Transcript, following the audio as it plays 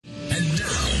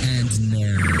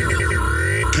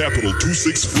Capital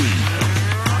 263.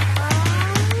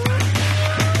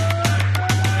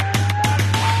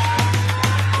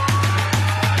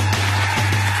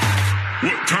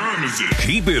 What time is it?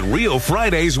 Keep It Real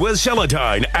Fridays with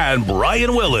Celatine and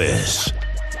Brian Willis.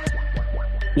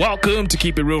 Welcome to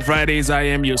Keep It Real Fridays. I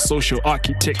am your social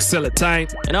architect,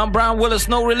 Celatine. And I'm Brian Willis,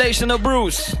 no relation to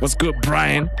Bruce. What's good,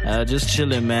 Brian? Just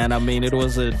chilling, man. I mean, it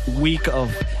was a week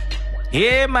of...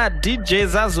 Yeah, my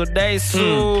DJs azodai,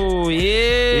 so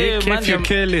yeah, Curfew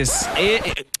careless.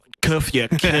 Curfew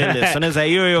careless. And as I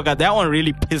hear you, that one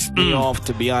really pissed me off,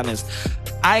 to be honest.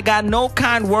 I got no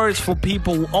kind words for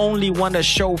people who only want to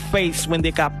show face when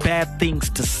they got bad things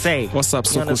to say. What's up,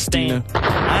 You understand?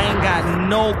 I ain't got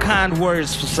no kind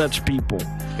words for such people.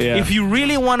 Yeah. If you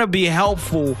really want to be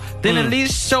helpful, then at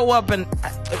least show up and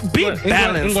be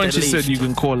balanced. When she said you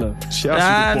can call her, she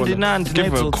asked you to call her.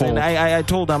 Give her a call. I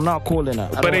told her I'm not calling her.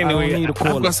 But anyway, I don't need to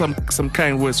call I've got some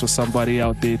kind words for somebody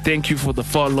out there. Thank you for the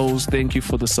follows. Thank you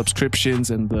for the subscriptions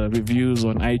and the reviews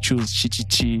on iTunes.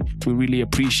 Chichichi. We really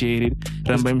appreciate it.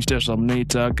 You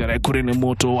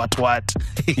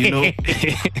know,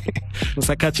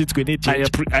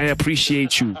 I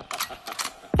appreciate you.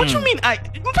 What you mean?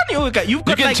 You've got You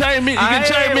can chime in. You can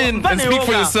chime in and speak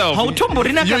for yourself.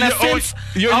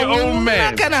 You're your own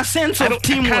man. I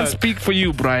can't speak for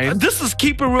you, Brian. This is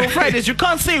Keep It Real Fridays. You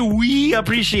can't say we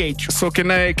appreciate you. So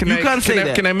can I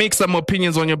make some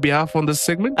opinions on your behalf on this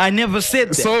segment? I never said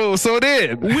that. So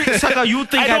then, Saka, you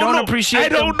think I don't appreciate? I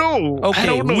don't know. Okay, I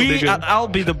don't know, I'll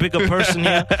be the bigger person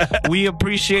here. We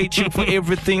appreciate you for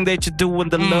everything that you do and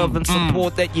the love and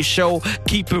support that you show.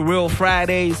 Keep It Real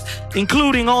Fridays,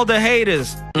 including all the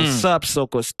haters. What's up,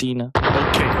 Sokostina?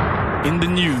 Okay, in the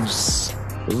news,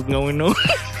 What's going on?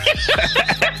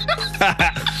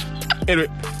 anyway,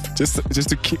 just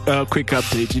a quick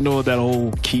update. You know that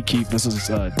whole Kiki versus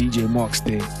DJ Mox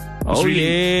thing. It was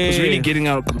really getting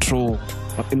out of control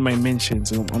in my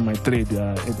mentions on my thread.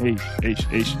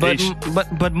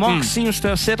 But Mox seems to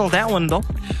have settled that one though.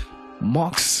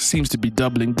 Mox seems to be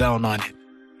doubling down on it.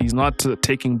 He's not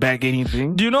taking back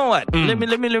anything. Do you know what? Let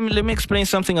me explain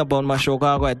something about my show.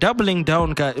 Doubling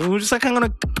down, we're just like I'm gonna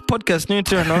podcast new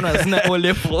turn on us na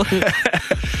level.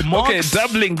 Okay,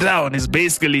 doubling down is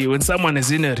basically when someone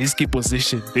is in a risky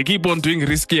position, they keep on doing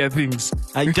riskier things.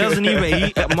 It doesn't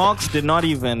even. Mox did not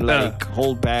even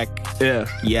hold back.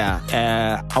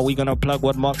 Yeah. Are we gonna plug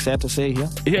what Mox had to say here?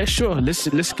 Yeah, sure.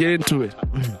 Let's get into it.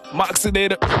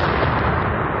 Moxinator.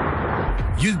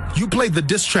 You played the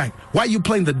diss track. Why are you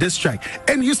playing the diss track?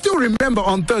 And you still remember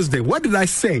on Thursday, what did I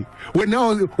say? When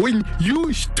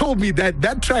you told me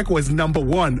that track was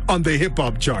 #1 on the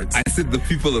hip-hop charts. I said the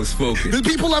people have spoken. The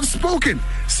people have spoken.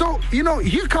 So,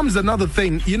 here comes another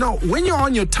thing. When you're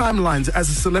on your timelines as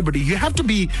a celebrity, you have to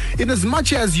be, in as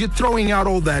much as you're throwing out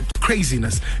all that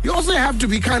craziness, you also have to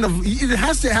be it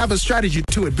has to have a strategy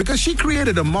to it, because she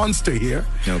created a monster here.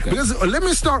 Okay. Because let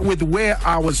me start with where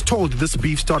I was told this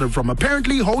beef started from.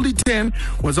 Apparently, Holy 10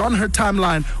 was on her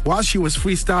timeline while she was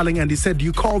freestyling, and he said,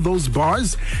 "You call those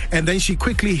bars?" And then she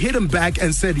quickly hit him back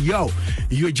and said, "Yo,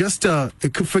 you're just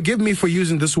forgive me for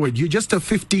using this word, you're just a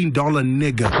 $15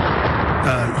 nigga.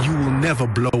 You will never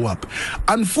blow up."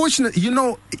 Unfortunately,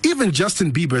 even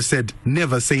Justin Bieber said,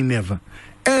 "Never say never."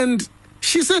 And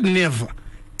she said never.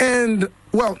 And,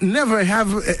 well, never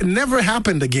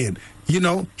happened again.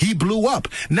 He blew up.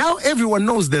 Now everyone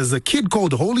knows there's a kid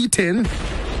called Holy 10,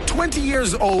 20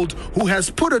 years old, who has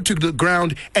put her to the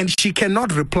ground, and she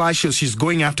cannot reply. She's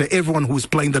going after everyone who's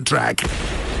playing the track.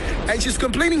 And she's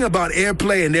complaining about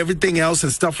airplay and everything else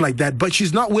and stuff like that, but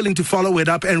she's not willing to follow it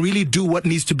up and really do what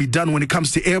needs to be done when it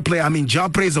comes to airplay. I mean,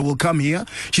 Job Praiser will come here.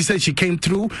 She said she came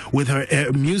through with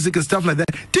her music and stuff like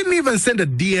that. Didn't even send a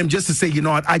DM just to say, you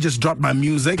know what, I just dropped my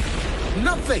music.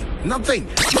 Nothing.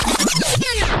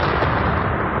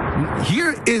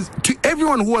 Here is to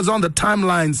everyone who was on the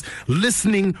timelines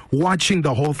listening, watching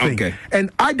the whole thing. Okay.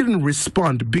 And I didn't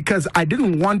respond because I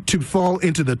didn't want to fall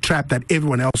into the trap that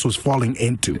everyone else was falling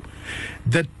into.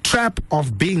 The trap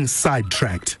of being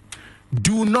sidetracked.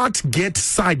 Do not get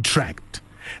sidetracked.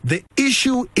 The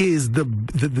issue is the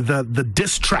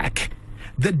diss track.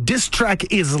 The diss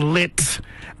track is lit.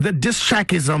 The diss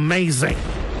track is amazing.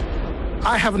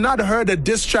 I have not heard a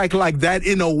diss track like that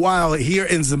in a while here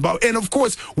in Zimbabwe. And of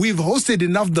course, we've hosted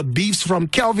enough the beefs from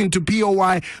Kelvin to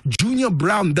POI, Junior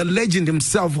Brown, the legend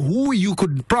himself, who you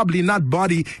could probably not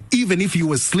body even if you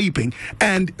were sleeping.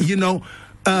 And,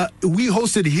 we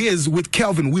hosted his with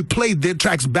Kelvin. We played their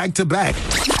tracks back to back.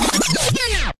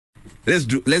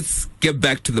 Let's get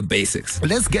back to the basics.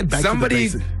 Let's get back to the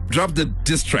basics. Somebody dropped the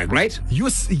diss track, right?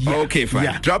 Yeah. Okay, fine.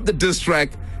 Yeah. Drop the diss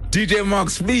track. DJ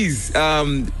Mox, please.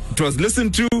 It was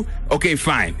listened to. Okay,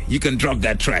 fine. You can drop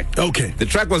that track. Okay. The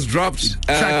track was dropped.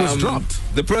 Track was dropped.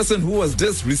 The person who was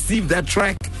just received that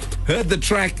track, heard the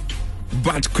track,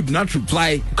 but could not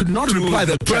reply. Could not to reply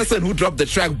the the track. person who dropped the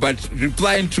track, but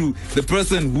replying to the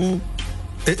person who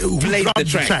played dropped the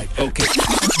track. Okay.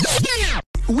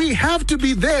 We have to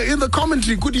be there in the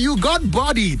commentary. Good, you got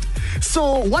bodied.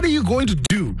 So what are you going to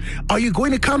do? Are you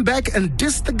going to come back and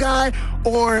diss the guy,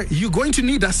 or you going to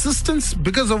need assistance?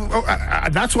 Because of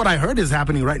that's what I heard is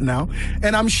happening right now.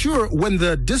 And I'm sure when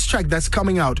the diss track that's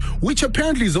coming out, which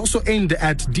apparently is also aimed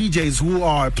at DJs who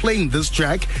are playing this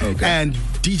track and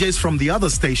DJs from the other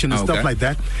station and stuff like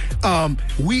that,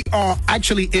 we are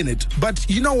actually in it. But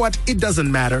you know what? It doesn't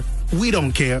matter. We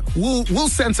don't care. We'll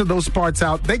censor those parts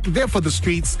out. They're for the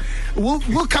streets.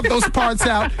 We'll cut those parts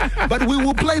out, but we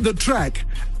will play the track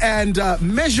and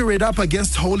measure it up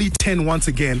against Holy 10 once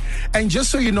again. And just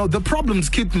so you know, the problems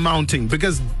keep mounting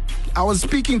because I was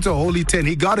speaking to Holy 10.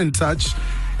 He got in touch,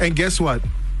 and guess what?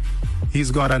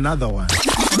 He's got another one.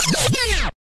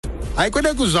 I could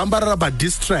about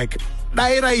diss track.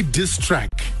 Daira diss track.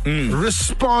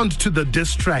 Respond to the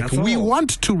diss track. We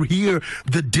want to hear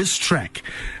the diss track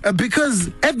because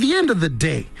at the end of the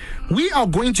day, we are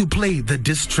going to play the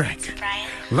diss track.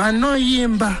 Vano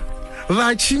yimba,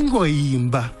 vachingo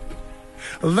yimba,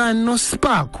 vano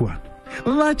spakwa,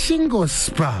 vachingo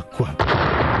spakwa.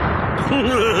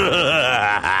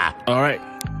 All right.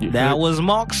 That was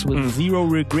Mox with zero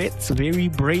regrets, very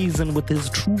brazen with his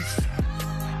truth.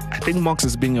 I think Mox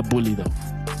is being a bully though.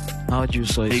 How would you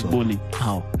say Big so? bully.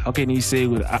 How? How can he say,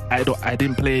 well, I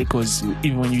didn't play because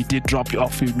even when you did drop your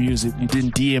off your music, you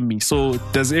didn't DM me. So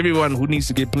does everyone who needs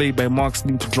to get played by Mox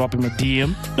need to drop him a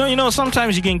DM? No, you know,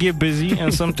 sometimes you can get busy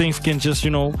and some things can just,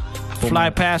 fly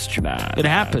past you. It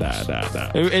happens.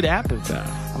 It happens.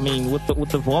 I mean, with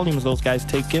the volumes those guys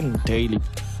take in daily,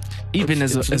 Even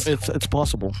it's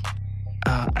possible.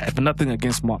 I have nothing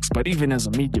against Mox, but even as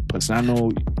a media person, I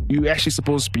know you're actually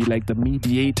supposed to be like the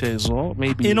mediator as well.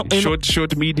 Maybe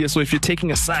short media. So if you're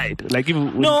taking a side, like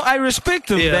even I respect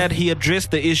him that he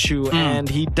addressed the issue and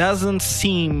he doesn't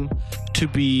seem to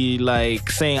be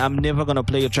like saying I'm never gonna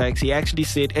play your tracks. He actually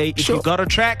said, hey, if you got a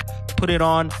track, put it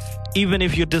on. Even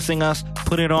if you're dissing us,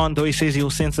 put it on. Though he says he'll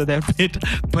censor that bit,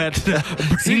 but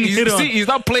he's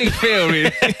not playing fair.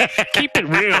 Really. Keep it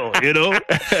real,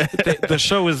 the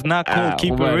show is not called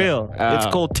Keep It Real. It's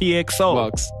called TXO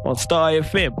Mox. on Star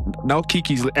FM. Now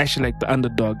Kiki's actually like the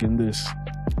underdog in this.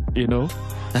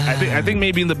 I think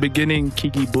maybe in the beginning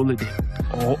Kiki bullied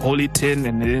Holy 10,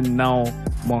 and then now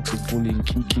Mox is bullying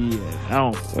Kiki.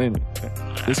 I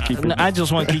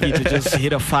just want Kiki to just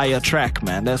hit a fire track,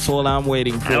 man. That's all I'm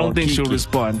waiting for. I don't think Kiki. she'll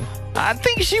respond. I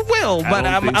think she will, but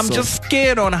I'm just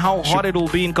scared on how hard it will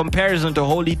be in comparison to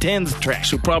Holy 10's track.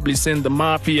 She'll probably send the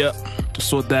mafia to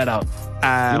sort that out.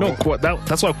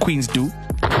 That's what queens do.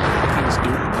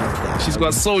 She's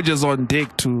got soldiers on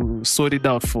deck to sort it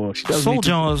out for.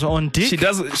 Soldiers on deck? She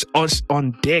doesn't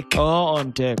on deck. Oh,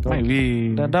 on deck.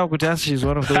 Okay. She's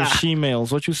one of those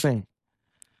she-males. What you saying?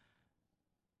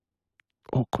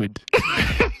 Awkward.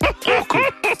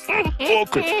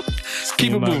 Awkward.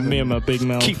 Keep it moving. Me and my big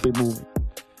mouth. Keep it moving.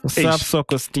 What's up,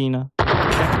 Sokostina?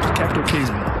 Capital K's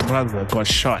brother got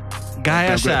shot.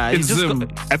 I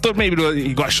thought maybe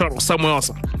he got shot somewhere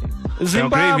else.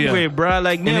 Zimbabwe, bro,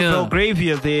 like near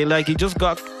Belgravia there. Like he just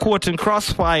got caught in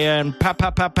crossfire and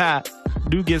pa.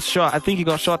 Dude gets shot. I think he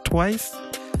got shot twice.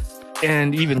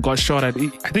 And even got shot at.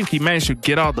 I think he managed to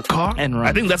get out of the car and run.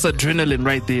 I think that's adrenaline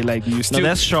right there. Like you still. No,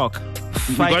 that's shock.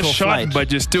 You got shot, flight.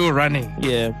 but you're still running.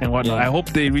 Yeah. And whatnot. Yeah. I hope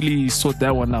they really sort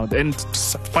that one out. And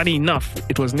funny enough,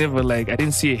 it was never like I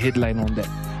didn't see a headline on that.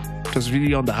 It was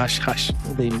really on the hush.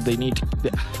 They need.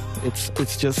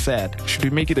 It's just sad. Should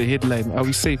we make it a headline? Are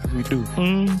we safe if we do?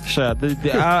 Sure.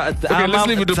 Let's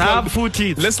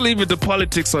leave with the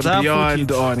politics on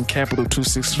Beyond on Capital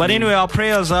 263. But anyway, our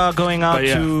prayers are going out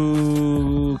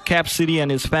to Cap City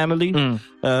and his family.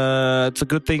 It's a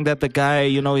good thing that the guy,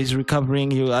 he's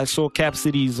recovering. I saw Cap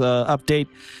City's update.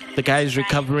 The guy is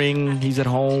recovering. He's at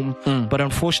home. But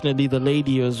unfortunately, the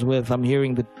lady he was with, I'm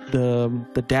hearing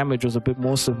the damage was a bit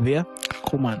more severe.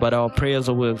 Come on. But our prayers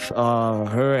are with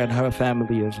her and her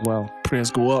family as well.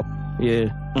 Prayers go up. Yeah.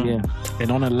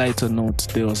 And on a lighter note,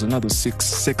 there was another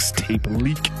sex tape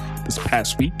leak this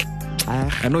past week.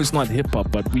 I know it's not hip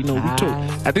hop, but we know we told.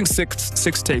 I think six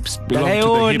tapes belong to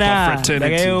the hip hop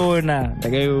fraternity.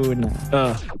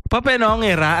 Papa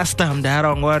nonge Rasta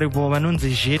mdaro ngwari bo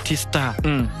manunzi Jetty Star.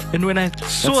 And when I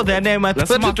saw that name, I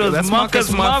thought it was Marcus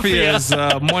Mafia's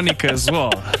moniker as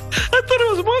well. I thought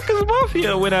it was Marcus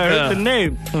Mafia when I heard the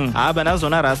name. But that's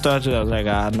when I started. I was like,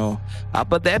 no.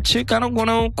 But that chick, I don't want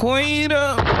to coin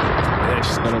her. Yeah,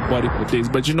 she's got a body for days.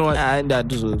 But you know what?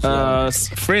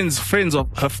 Friends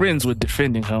of her friends were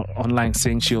defending her online,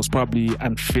 saying she was probably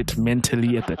unfit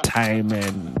mentally at the time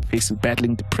and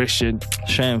battling depression.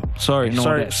 Shame. Sorry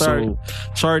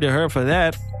to her for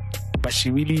that. But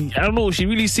she really, I don't know, she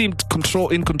really seemed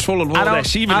in control of all that.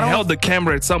 She even held the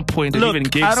camera at some point and even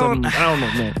gave I don't know,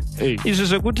 man. Hey. It's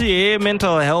just a good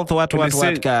mental health, what.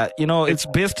 You know, it's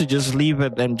best to just leave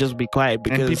it and just be quiet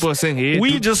because people are saying, hey,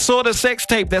 we just saw the sex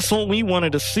tape. That's all we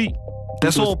wanted to see.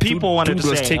 That's all people wanted to say.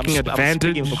 Was taking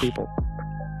advantage. I'm speaking for people.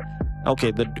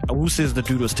 Okay, who says the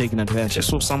dude was taking advantage? I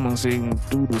saw someone saying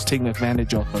dude was taking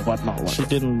advantage of her, whatnot. She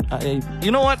didn't.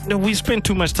 You know what? We spent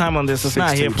too much time on this. It's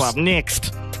not hip hop.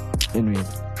 Next. Anyway,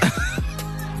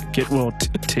 get well,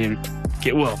 Terry.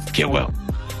 Get well.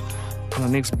 On the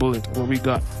next bullet, what we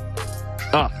got?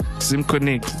 Zim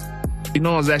Connect. You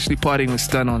know, I was actually partying with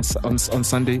Stun on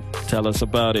Sunday. Tell us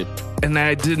about it. And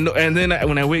I didn't know. And then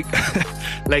when I wake,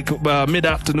 like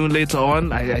mid-afternoon later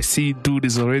on, I see dude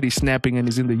is already snapping and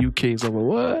he's in the UK. So I'm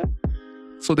like, what?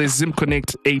 So there's Zim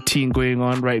Connect 18 going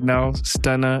on right now.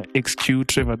 Stunner, XQ,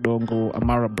 Trevor Dongo,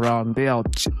 Amara Brown. They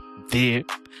out there.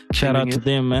 Shout out to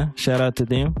them, man. Shout out to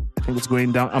them. I think it's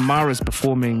going down. Amara's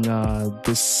performing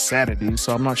this Saturday,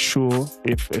 so I'm not sure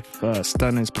if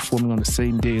Stunner is performing on the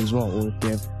same day as well, or if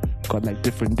they've got like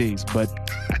different days. But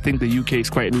I think the UK is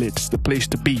quite lit. It's the place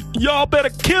to be. Y'all better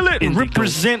kill it.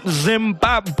 Represent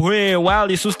Zimbabwe. While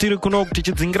isusitiri kunoku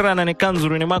tichidzingirirana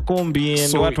nekanzuru nemakombi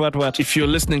and what. If you're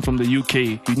listening from the UK,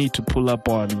 you need to pull up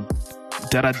on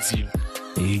Daradzio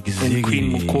and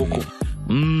Queen Mukoko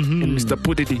and Mr.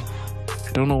 Pudidi.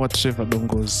 I don't know what Trevor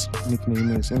Dongo's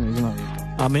nickname is. He's not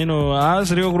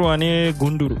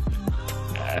Gunduru.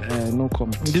 No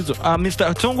comment. Mr.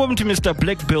 Mr.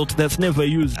 Black Belt that's never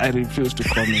used. I refuse to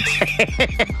comment.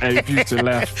 I refuse to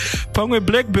laugh. Pangwe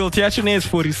Black Belt actually is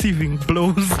for receiving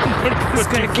blows. This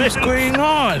guy keeps going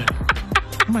on.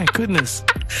 My goodness.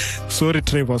 Sorry,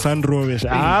 Trevor.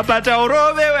 But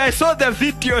I saw the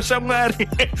video somewhere.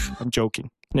 I'm joking.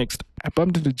 Next. I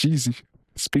bumped into Jeezy.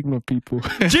 Speaking of people.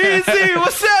 Jeezy,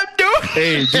 what's up, dude?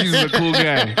 Hey, Jeezy's a cool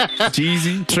guy.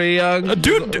 Jeezy, Trey Young.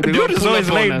 Dude is always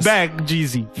laid back,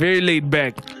 Jeezy. Very laid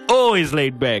back. Always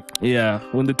laid back. Yeah,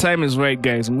 when the time is right,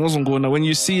 guys. When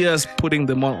you see us putting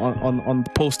them on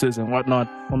posters and whatnot,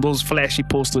 on those flashy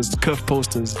posters, curved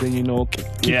posters, then you know, okay.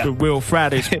 Keep it real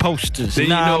Fridays posters. Then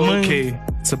you know, okay,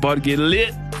 it's about to get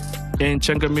lit. And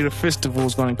Changamira Festival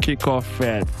is going to kick off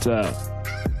at,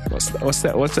 what's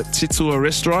that? Chitsua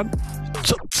restaurant?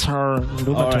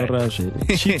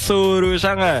 Chitsuru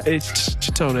shanga. It's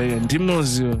Chitore and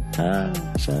Dimnozio.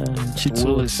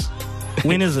 Willis.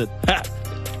 When is it?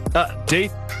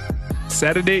 Date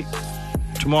Saturday.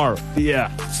 Tomorrow.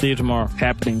 Yeah. See you tomorrow.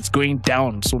 Happening. It's going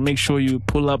down. So make sure you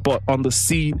pull up on the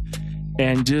scene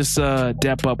and just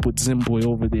dap up with Zimboy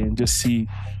over there and just see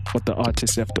what the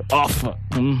artists have to offer.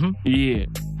 Yeah.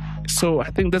 So I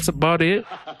think that's about it.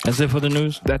 That's it for the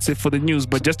news? That's it for the news.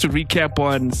 But just to recap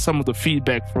on some of the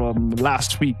feedback from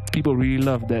last week, people really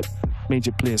loved that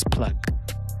Major Players plug.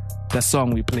 That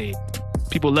song we played.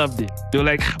 People loved it. They were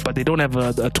like, but they don't have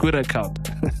a Twitter account.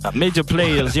 Major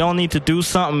Players, y'all need to do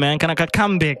something, man. Can I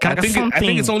come back? I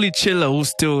think it's only Chilla who's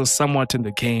still somewhat in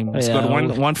the game. He's got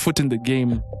one foot in the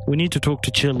game. We need to talk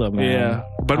to Chilla, man. Yeah,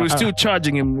 but we're still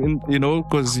charging him,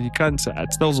 because he can't add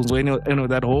thousands or any of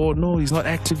that. Oh, no, he's not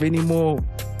active anymore.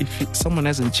 If someone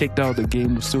hasn't checked out the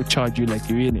game, we'll still charge you like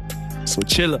you're in it. So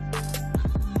Chilla.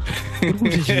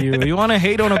 You want to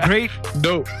hate on a great?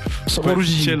 No. So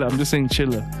Chilla. I'm just saying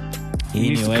Chilla. He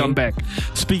needs to come back.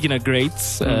 Speaking of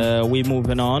greats, we're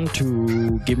moving on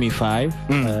to Give Me 5.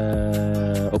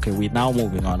 Okay, we're now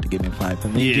moving on to Give Me 5.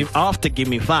 And then after Give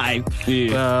Me 5,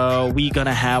 we're going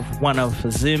to have one of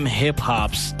Zim Hip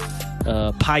Hop's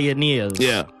pioneers.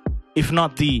 Yeah. If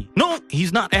not the... No,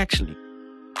 he's not actually.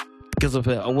 Because of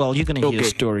well, you're gonna hear a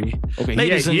story. Okay,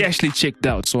 he actually checked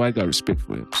out, so I got respect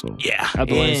for him. So yeah.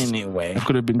 Otherwise, anyway, I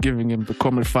could have been giving him the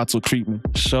Comrade Fatso treatment.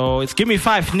 So it's Give Me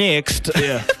 5 next.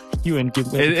 Yeah. you and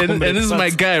give And this is my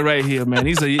guy right here, man.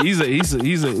 He's a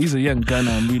young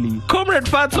gunner. I'm really. Comrade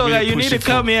Fatsoga, you need to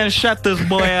come here and shut this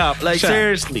boy up. Like,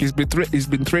 seriously. He's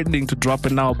been threatening to drop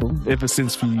an album ever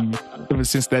since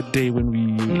that day when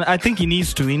we. I think he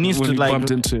needs to. He needs to like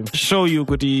bumped into him. show you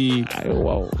good.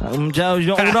 Wow. Nah,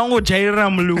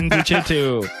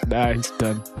 he's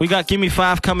done. We got Gimme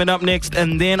 5 coming up next,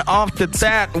 and then after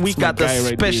that we got the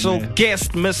special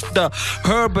guest, Mr.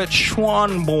 Herbert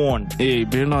Schwanborn. Hey,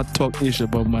 better not talk ish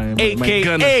about my AKA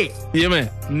gunner. Yeah, man.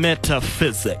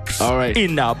 Metaphysics. All right.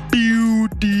 In our building.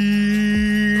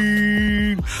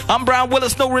 I'm Brian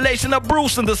Willis, no relation to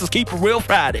Bruce, and this is Keep It Real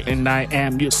Friday. And I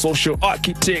am your social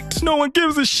architect. No one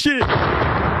gives a shit.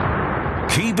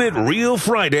 Keep It Real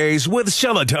Fridays with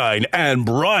Celatine and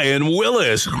Brian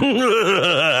Willis.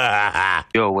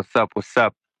 Yo, what's up? What's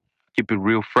up? Keep It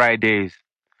Real Fridays.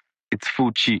 It's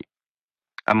Fuchi.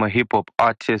 I'm a hip-hop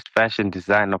artist, fashion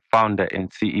designer, founder,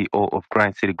 and CEO of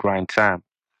Grind City Grind Time,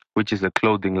 which is a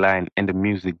clothing line and a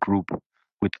music group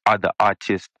with other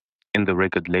artists in the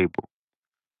record label.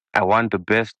 I won the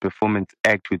Best Performance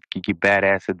Act with Kiki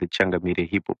Badass at the Changamire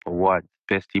Hip Hop Awards,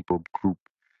 Best Hip Hop Group,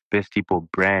 Best Hip Hop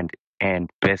Brand, and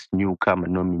Best Newcomer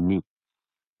nominee.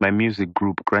 My music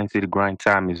group, Grind City Grind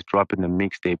Time, is dropping a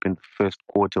mixtape in the first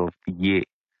quarter of the year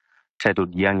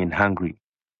titled Young and Hungry.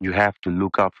 You have to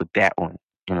look out for that one.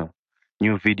 You know,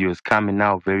 new videos coming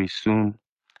out very soon.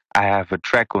 I have a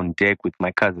track on deck with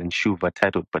my cousin Shuva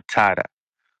titled Patara,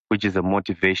 which is a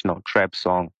motivational trap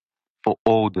song for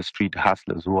all the street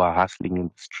hustlers who are hustling in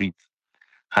the streets.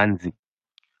 Hanzi,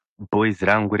 boys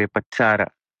rangure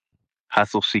Patara,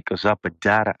 hustle seekers up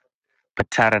Patara,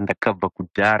 Patara ndakava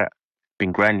kudara,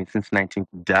 been grinding since 19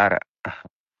 kudara.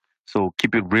 So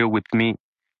keep it real with me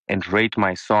and rate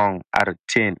my song out of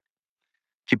 10.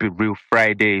 Keep It Real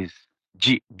Fridays.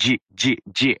 G.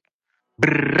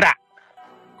 Brrrah.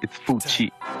 It's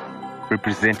Fuchi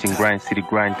representing Grind City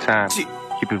Grind Time.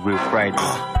 Keep It Real Friday.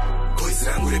 Boys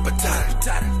rangure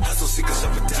Patara, hustle seekers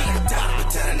up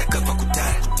Patara ndakava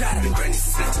kudara, been grinding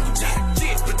since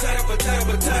 19 kudara. Patara,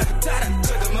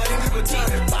 chaga mari ni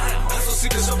Patara, hustle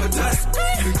seekers up Patara,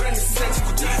 been grinding since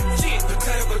 19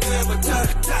 kudara.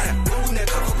 Patara, mungu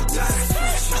ndakava kudara,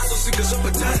 hustle seekers up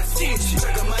Patara,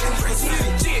 chaga mari ni Patara.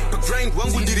 Grind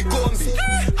wangu ndiri kombi,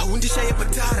 haundishaye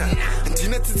Patara,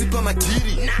 ndina tsitsipa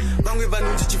madhiri, vamwe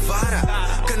vanhu ndichivhara,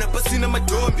 kana pasina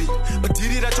madombi,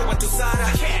 madhiri racho watosara,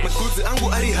 magudzi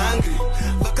angu ari hungry,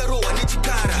 vakarohwa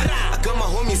nechikara, I got my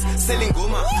homies selling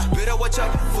goma, better watch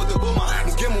out for the goma,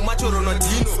 mugemu macho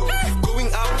Ronaldinho,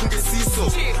 going up kunge siso,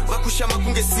 vakushama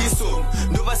kunge siso,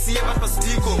 ndovasiye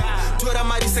vapastiko, tora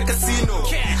mari casino, I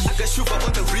got Shuva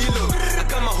on the reload, I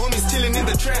got my homies chilling in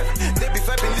the trap, they be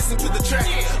vibing, listen to the track,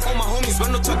 all my homies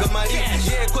want no talk money,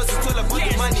 yeah, cause it's all about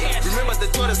the money, remember the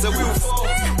told us that we will fall,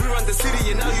 we run the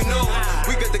city and now you know,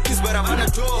 we got the keys but I'm on the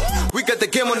door, we got the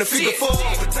game on the figure 4.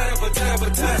 Patara,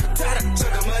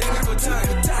 chaga mari ni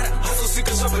Patara, hustle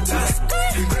seekers up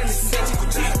Patara, we grinding since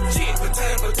 19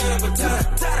 kudara.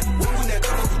 Patara, mungu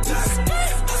ndakava kudara,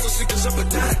 hustle seekers up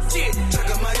Patara,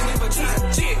 chaga mari ni Patara.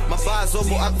 My bars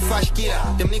over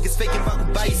akufashkira, them niggas faking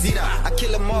bakubayizira. I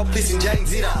kill them all, pissing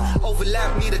Jainzira.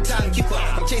 Overlap, need a timekeeper.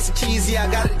 I'm chasing cheesy, I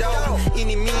got it all.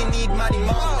 Any me need money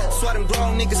more. Swat them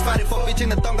grown niggas fighting for bitch in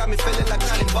the thong, got me feeling like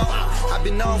Colin Ball. I've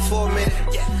been on for a minute.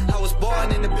 I was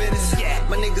born in the business.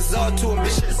 My niggas all too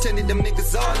ambitious. Tended them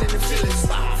niggas all in the feelings.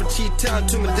 From Cheetown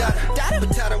to Madara.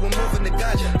 Patara, we're moving the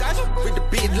ganja. With the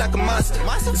beat like a monster.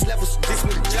 This level's this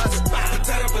with the Johnson.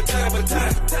 Patara,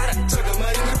 chaga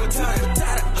mari ni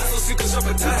Patara, hustle seekers up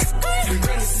Patara, we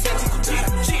grinding since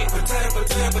 19 kudara.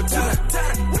 Patara,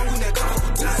 mungu ndakava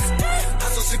kudara,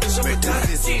 hustle seekers up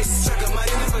Patara, chaga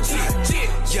mari ni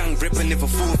Patara. Young rapper never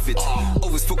forfeit,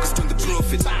 always focused on the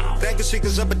profit. Bangers,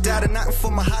 shakers up a data, nothing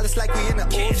for my hollers like we in the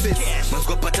office.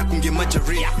 Manzwa pata kunge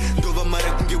majari, ndova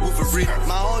mara kunge Wolverine.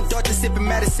 My own daughter sipping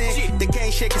medicine, they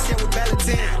can't shake us yet with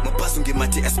Valentine. Mabasu nge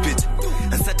mati aspit,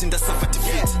 ansati ndasafa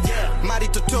defeat. Mari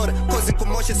totora, causing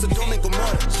commotion, so don't make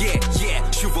Gomorrah. Yeah,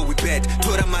 Shuva we bad,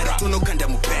 tora mari tono kanda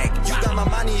mu bag. You got my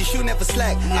money, you should never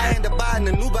slack. I end up buying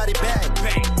a new body bag.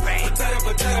 Patara,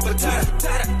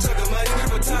 chaga mari ni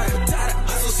Patara,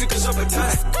 hustle seekers up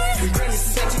Patara, we grinding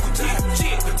since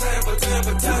 19 kudara.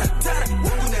 Patara,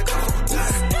 mungu ndakava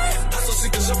kudara, hustle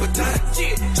seekers up Patara,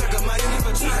 chaga mari ni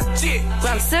Patara.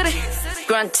 Grind City,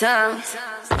 Grind Time.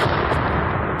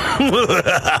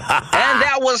 And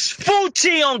that was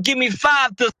Fuchi on Gimme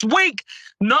 5 this week.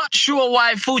 Not sure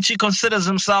why Fucci considers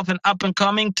himself an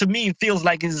up-and-coming. To me, it feels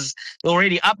like he's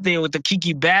already up there with the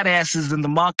Kiki Badasses and the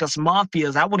Marcus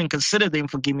Mafias. I wouldn't consider them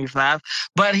for Gimme Five,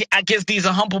 but I guess these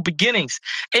are humble beginnings.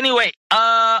 Anyway,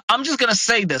 I'm just gonna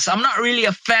say this. I'm not really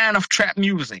a fan of trap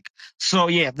music. So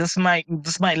yeah, this might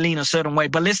lean a certain way,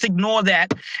 but let's ignore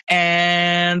that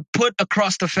and put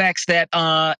across the facts that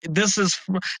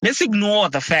let's ignore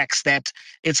the facts that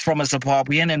it's from a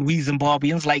Zimbabwean and we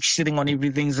Zimbabweans like shitting on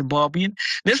everything Zimbabwean.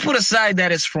 Let's put aside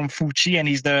that it's from Fucci and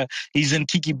he's in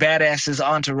Kiki Badass's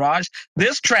entourage.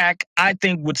 This track, I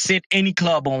think, would set any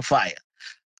club on fire.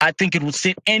 I think it would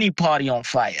set any party on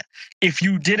fire. If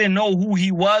you didn't know who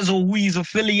he was or who he's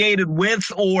affiliated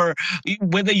with or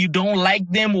whether you don't like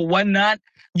them or whatnot,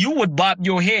 you would bop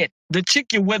your head. The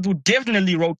chick you're with would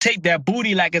definitely rotate that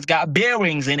booty like it's got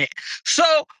bearings in it. So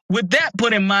with that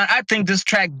put in mind, I think this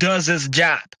track does its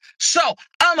job. So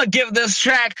I'm going to give this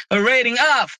track a rating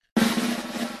of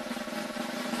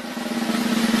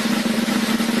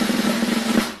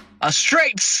a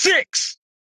straight 6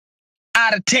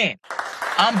 out of 10.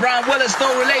 I'm Brian Willis,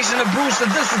 no relation to Bruce,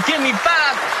 and this is Gimme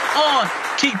 5 on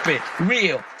Keep It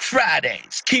Real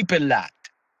Fridays. Keep it locked.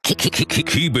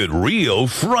 Keep It Real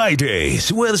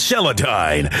Fridays with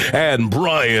Celatine and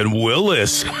Brian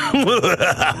Willis.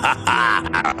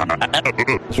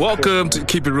 Welcome to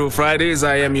Keep It Real Fridays.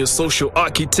 I am your social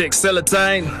architect,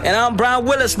 Celatine. And I'm Brian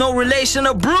Willis, no relation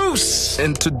to Bruce.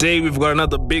 And today we've got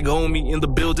another big homie in the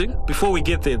building. Before we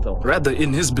get there, though. Rather,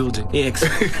 in his building. Yeah,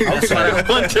 that's what I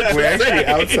wanted to We're actually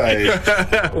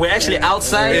outside. We're actually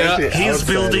outside his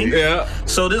building. Yeah.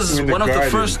 So this is one of the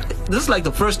first... This is like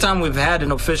the first time we've had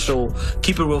an official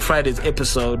Keep It Real Fridays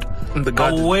episode in the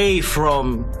garden, away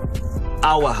from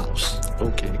our house.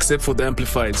 Okay, except for the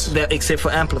amplifieds. Except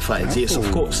for amplifieds, yes,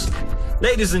 of course.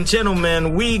 Ladies and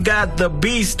gentlemen, we got the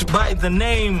beast by the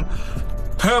name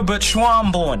Herbert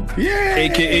Schwamborn. Yeah.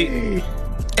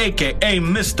 AKA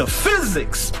Mr.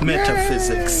 Physics.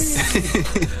 Metaphysics.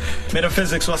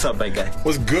 Metaphysics, what's up, big guy?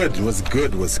 What's good?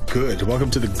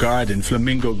 Welcome to the garden,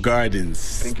 Flamingo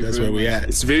Gardens. Thank you. That's where we at.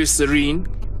 It's very serene.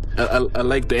 I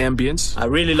like the ambience. I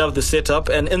really love the setup.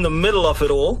 And in the middle of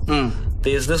it all,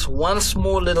 there's this one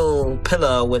small little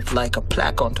pillar with like a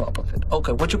plaque on top of it.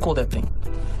 Okay, what you call that thing?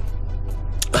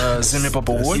 Zim Hip Hop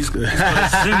Award. He's got a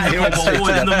Zim Hip Hop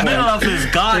Award in the middle of his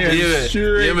garden.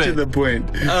 Straight to the point.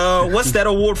 What's that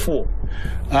award for?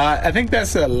 I think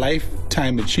that's a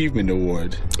Lifetime Achievement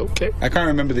Award. Okay. I can't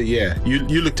remember the year.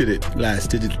 You looked at it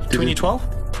last. Did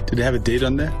 2012? Did it have a date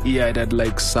on there? Yeah, it had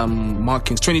like some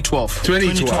markings. 2012.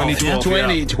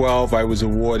 2012, I was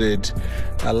awarded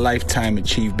a Lifetime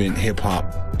Achievement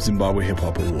Zimbabwe Hip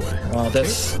Hop Award. Wow,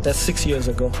 that's 6 years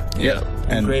ago. Yeah.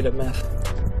 I'm great at math.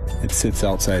 It sits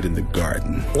outside in the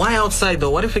garden. Why outside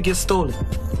though? What if it gets stolen?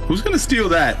 Who's gonna steal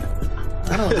that?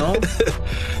 I don't know.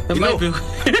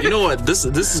 You know what? This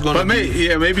is gonna. But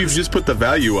maybe you just put the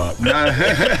value up.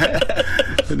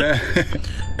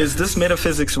 Is this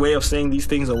metaphysics way of saying these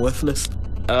things are worthless?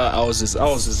 Ours is.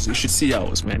 You should see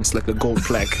ours, man. It's like a gold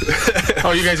plaque.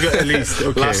 Oh, you guys got at least.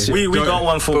 Okay. Last year. We got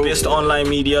one for best online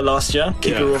media last year.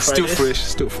 Keep it real Fridays.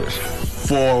 Still fresh.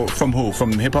 From who?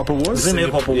 From Hip Hop Awards? Zim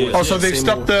Hip Hop Awards. Oh, so they've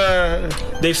stopped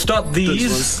They've stopped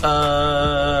these.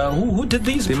 Who did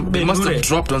these? They must have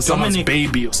dropped on someone's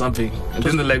baby or something, and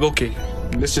then they're like, okay,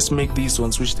 let's just make these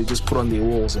ones, which they just put on their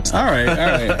walls and stuff. All right.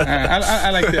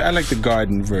 I like the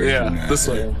garden version. Yeah, this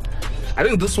one. I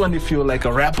think this one, if you're like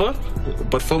a rapper,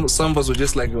 but some of us were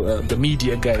just like the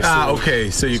media guys. Okay.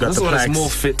 So you got this the one plaques. is more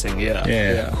fitting.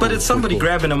 Yeah. But it's somebody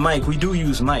grabbing a mic. We do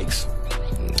use mics.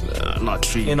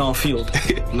 Not really. In our field.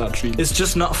 Not really. It's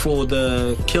just not for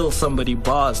the kill somebody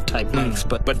bars type mics.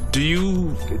 But do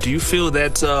you feel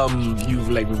that you've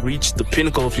like reached the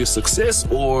pinnacle of your success,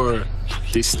 or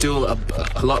there's still a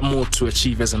lot more to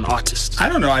achieve as an artist? I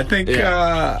don't know. I think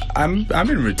I'm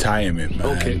in retirement,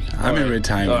 man. Okay. I'm in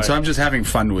retirement, so I'm just having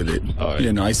fun with it.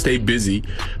 You know, I stay busy,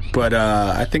 but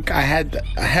I think I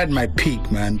had my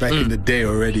peak, man, back in the day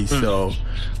already. So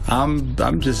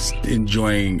I'm just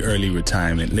enjoying early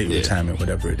retirement, late retirement,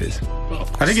 whatever it is.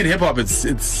 I think in hip hop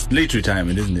it's late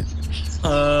retirement, isn't it?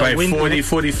 By 40,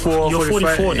 44, you're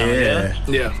 45? 44 now,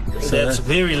 Yeah. So that's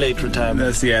very late retirement.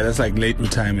 That's like late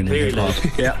retirement in hip hop.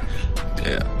 Yeah.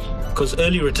 Because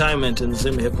early retirement in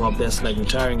Zim Hip Hop, that's like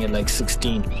retiring at like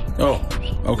 16. Oh,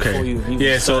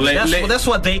 okay. So that's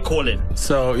what they call it.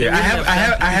 So I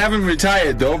haven't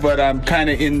retired though, but I'm kind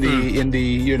of in the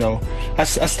you know, I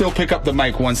still pick up the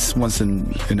mic once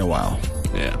in a while.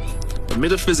 Yeah. But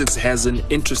Metaphysics has an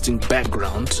interesting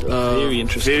background. Very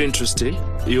interesting. Very interesting.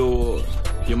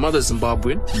 Your mother's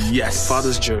Zimbabwean. Yes.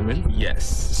 Father's German. Yes.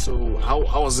 So how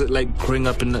was it like growing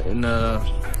up in a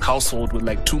household with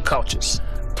like 2 couches?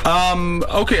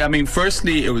 Okay, I mean,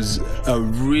 firstly, it was a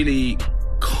really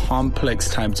complex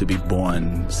time to be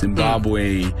born.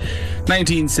 Zimbabwe,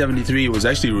 1973. It was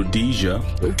actually Rhodesia.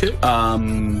 Okay.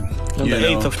 On the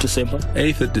 8th of December.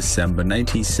 8th of December,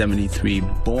 1973.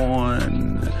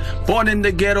 Born in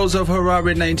the ghettos of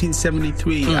Harare,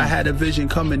 1973. I had a vision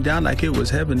coming down like it was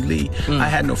heavenly. I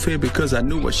had no fear because I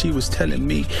knew what she was telling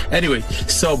me. Anyway,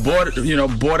 so brought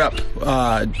up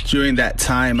during that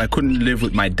time. I couldn't live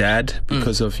with my dad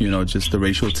because of just the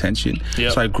racial tension.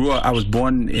 Yep. So I was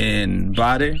born in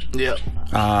Bade. Yeah.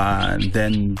 And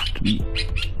then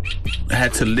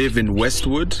had to live in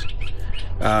Westwood.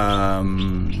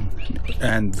 And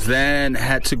then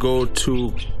had to go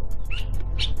to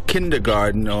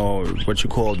kindergarten, or what you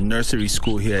call nursery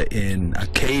school, here in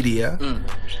Acadia.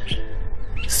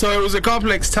 So it was a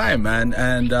complex time, man,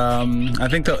 and I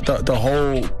think the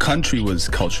whole country was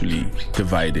culturally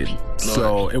divided.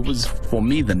 So it was, for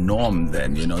me, the norm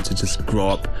then, to just grow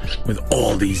up with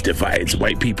all these divides.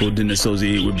 White people didn't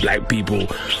associate with black people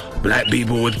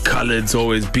with coloreds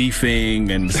always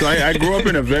beefing, and so I grew up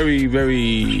in a very,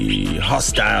 very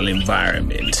hostile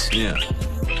environment. Yeah.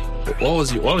 What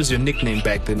was your nickname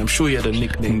back then? I'm sure you had a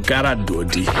nickname.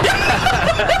 Ngaradodi.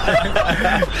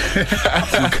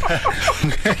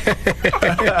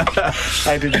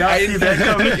 I did not see that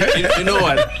coming. You know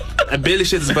what? I barely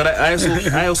shit this, but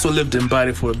I also lived in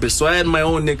Bari for a bit, so I had my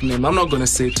own nickname. I'm not gonna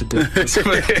say it today. So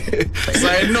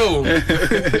I know.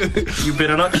 You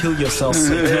better not kill yourself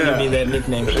telling me that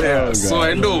nickname. Yeah, so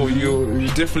I know you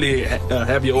definitely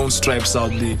have your own stripes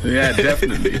out there. Yeah,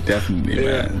 definitely,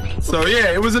 man. So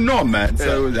yeah, it was a norm, man.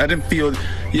 So I didn't feel,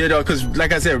 because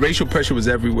like I said, racial pressure was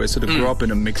everywhere. So to grow up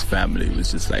in a mixed family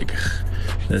was just like,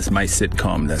 that's my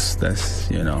sitcom.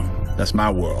 That's my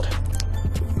world.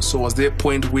 So was there a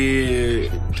point where,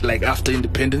 like after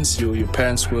independence, your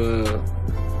parents were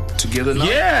together now?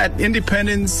 Yeah,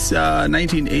 independence,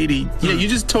 1980. Yeah, you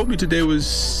just told me today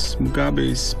was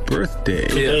Mugabe's birthday.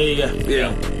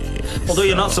 Yeah. Although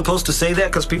you're not supposed to say that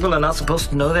because people are not supposed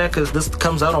to know that because this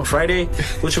comes out on Friday,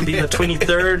 which will be the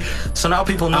 23rd. So now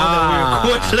people know that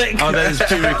we're recording. Oh, that is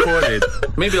pre-recorded.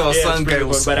 Maybe our sound guy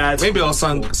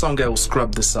will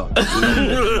scrub this out.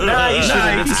 Nah, you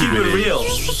shouldn't. Let's keep it real.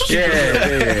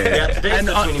 Yeah. And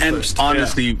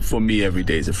honestly, for me, every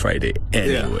day is a Friday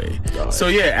anyway. Yeah. So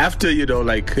yeah, after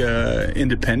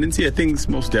independence, things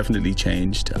most definitely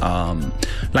changed.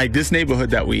 Like this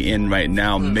neighborhood that we're in right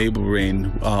now, Maple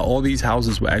Rain, all these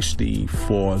houses were actually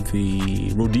for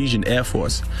the Rhodesian Air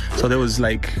Force. So there was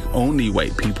only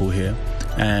white people here.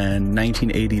 And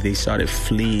 1980 they started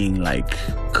fleeing like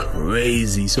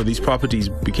crazy, so these properties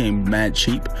became mad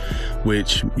cheap,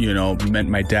 which meant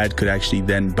my dad could actually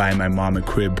then buy my mom a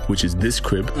crib, which is this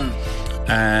crib.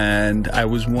 And I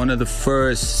was one of the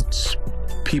first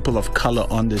people of color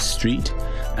on the street,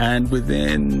 and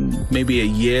within maybe a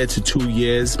year to 2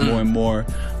 years, more and more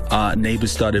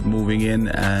neighbors started moving in,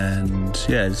 and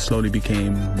it slowly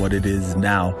became what it is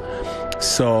now.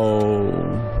 So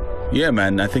yeah,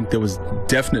 man, I think there was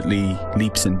definitely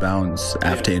leaps and bounds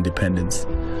after independence.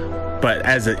 But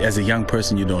as a young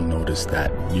person, you don't notice that.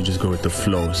 You just go with the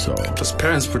flow. So because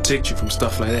parents protect you from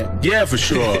stuff like that. Yeah, for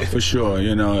sure, for sure.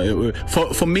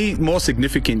 For me, more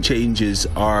significant changes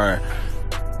are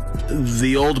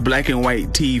the old black and white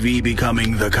TV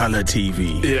becoming the color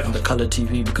TV. Yeah, the color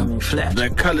TV becoming flat. The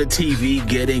color TV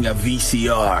getting a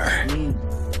VCR.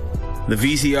 The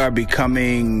VCR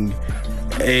becoming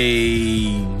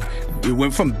it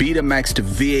went from Betamax to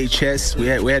VHS.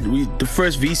 The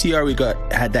first VCR we got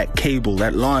had that cable,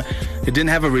 that long. It didn't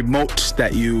have a remote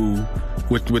that you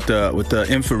with the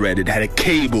infrared. It had a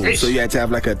cable, so you had to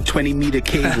have like a 20-meter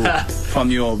cable from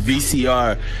your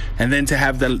VCR, and then to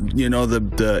have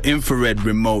the infrared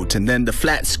remote, and then the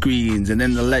flat screens, and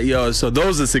then so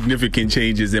those are significant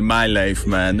changes in my life,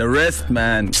 man. The rest,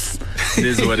 man, it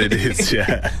is what it is.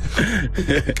 Yeah.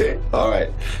 Okay. All right.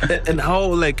 And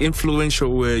how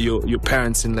influential were your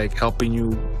parents in helping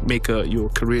you make your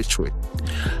career choice?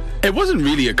 It wasn't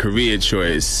really a career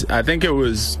choice. I think it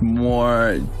was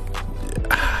more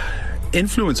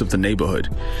influence of the neighborhood.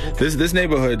 This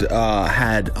neighborhood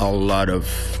had a lot of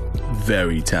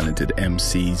very talented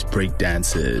MCs,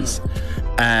 breakdancers,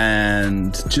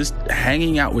 and just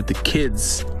hanging out with the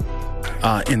kids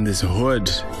in this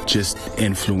hood just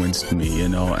influenced me,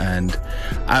 and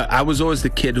I was always the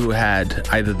kid who had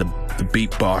either the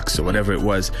beatbox or whatever it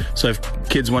was. So if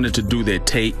kids wanted to do their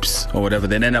tapes or whatever,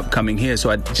 they'd end up coming here. So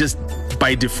I just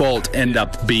by default end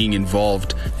up being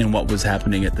involved in what was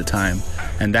happening at the time.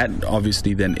 And that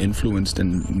obviously then influenced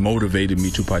and motivated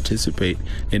me to participate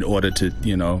in order to,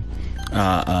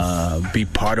 be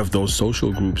part of those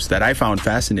social groups that I found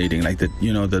fascinating. Like the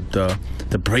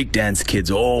breakdance kids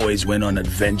always went on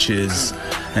adventures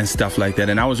and stuff like that.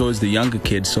 And I was always the younger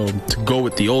kid, so to go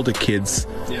with the older kids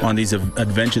on these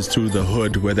adventures through the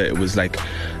hood, whether it was like,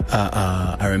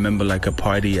 I remember like a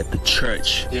party at the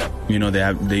church. Yeah.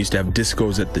 They used to have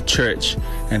discos at the church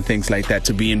and things like that.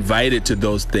 To be invited to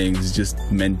those things just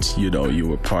meant, you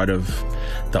were part of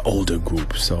the older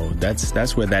group. So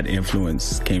that's where that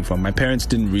influence came from. My parents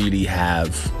didn't really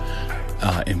have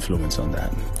influence on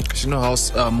that. You know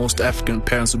how most African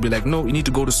parents would be like, no, you need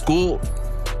to go to school.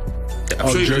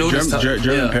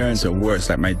 German parents are worse.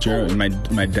 Like my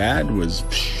dad was,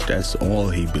 that's all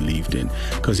he believed in,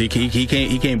 because he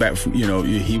came back from,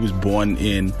 he was born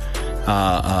in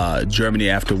Germany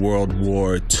after World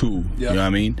War II. You know what I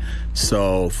mean?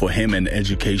 So for him, an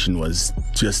education was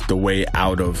just the way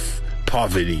out of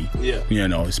poverty,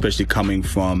 especially coming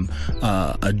from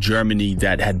a Germany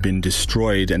that had been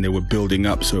destroyed and they were building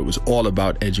up. So it was all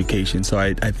about education. So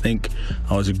I think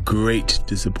I was a great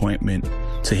disappointment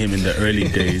to him in the early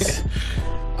days.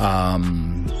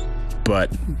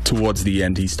 But towards the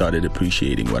end, he started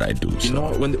appreciating what I do.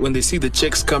 When they see the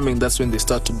checks coming, that's when they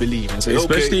start to believe. And say,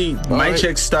 especially my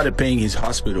checks started paying his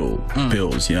hospital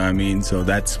bills, you know what I mean? So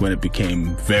that's when it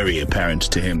became very apparent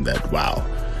to him that, wow,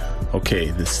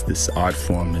 okay, this art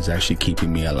form is actually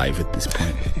keeping me alive at this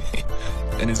point.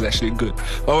 And it's actually good.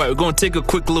 All right, we're going to take a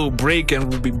quick little break and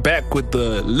we'll be back with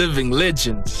the living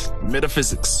legends,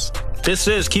 Metaphysics. This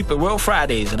is Keep It Real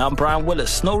Fridays, and I'm Brian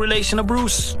Willis. No relation to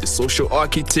Bruce. The social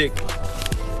architect.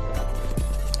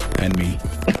 And me.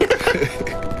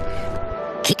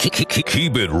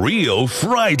 Keep It Real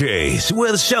Fridays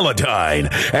with Celatine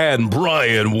and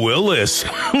Brian Willis.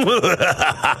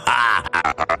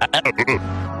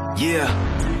 Yeah.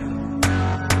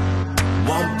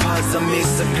 One pass, I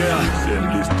miss a girl.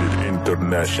 Enlisted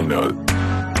International.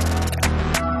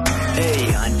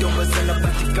 Hey, ando pasando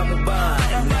práctica mobile.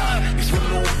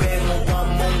 Solo vengo a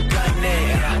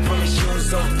montaña. Promise you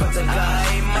so pata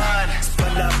man.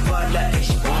 Spala pala,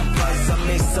 one pass, I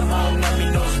miss a mount, I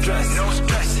mean no stress. No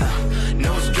stress,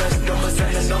 no stress, no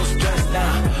pasando, no stress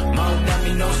now. Mount, I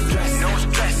mean no stress. No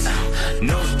stress,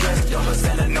 no stress, no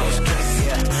pasando, no stress.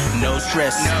 No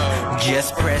stress,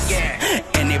 just press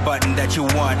any button that you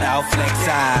want. I'll flex,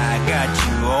 I got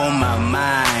you on my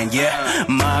mind, yeah.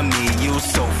 Mommy, you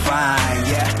so fine,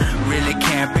 yeah. Really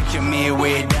can't picture me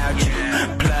without you.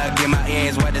 Plug in my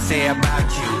ears what they say about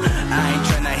you. I ain't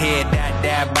tryna hear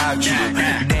that about you.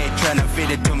 They tryna fit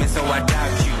it to me, so I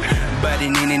doubt you. But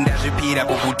nini ndazvipira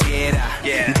kukutera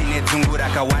ndine dzungu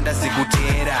rakawanda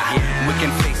sikutera. We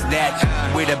can fix that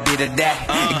with a bit of that.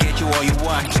 Get you all you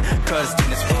want, cause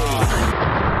then it's full.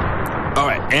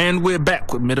 Alright, and we're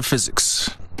back with Metaphysics.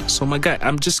 So my guy,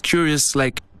 I'm just curious,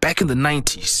 like back in the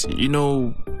 90s,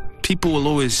 people were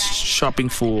always shopping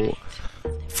for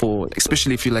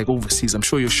especially if you're like overseas, I'm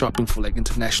sure you're shopping for like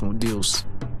international deals.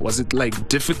 Was it like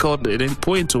difficult at any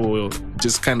point, or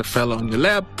just kind of fell on your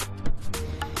lap?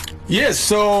 Yes,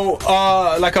 so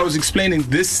like I was explaining,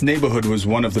 this neighborhood was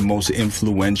one of the most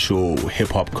influential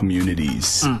hip-hop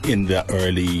communities in the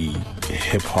early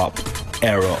hip-hop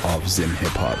era of Zim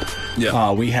hip-hop.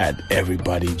 Yeah. We had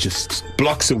everybody just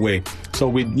blocks away. So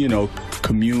we'd,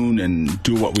 commune and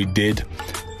do what we did.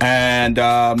 And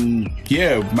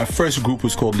my first group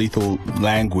was called Lethal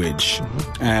Language,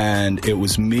 and it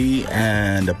was me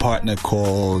and a partner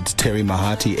called Terry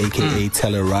Mahati, aka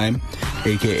Teller Rhyme,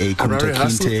 aka Kunta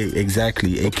Kinte,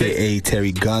 exactly, aka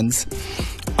Terry Guns.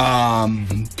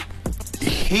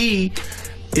 He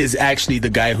is actually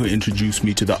the guy who introduced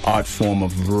me to the art form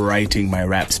of writing my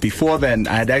raps. Before then,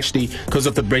 I had actually, because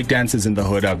of the breakdances in the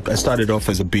hood, I started off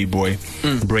as a b-boy,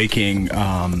 breaking.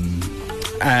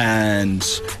 And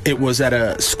it was at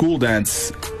a school dance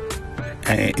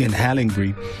in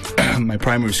Hallingbury, my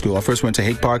primary school. I first went to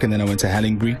Hake Park and then I went to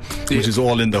Hallingbury, which is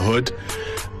all in the hood.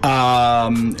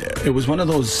 It was one of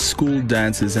those school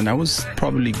dances, and I was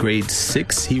probably grade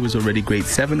 6. He was already grade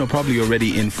 7, or probably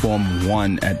already in Form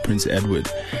 1 at Prince Edward.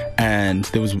 And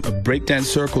there was a breakdance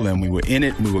circle, and we were in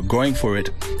it, we were going for it.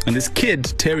 And this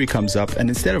kid, Terry, comes up, and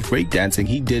instead of breakdancing,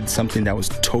 he did something that was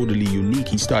totally unique.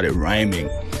 He started rhyming.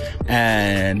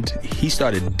 And he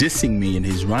started dissing me in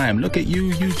his rhyme. Look at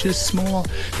you, you just small.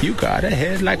 You got a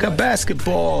head like a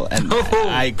basketball. And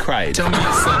I cried. Tell me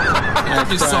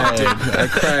something.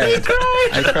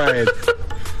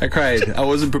 I cried. I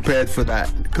wasn't prepared for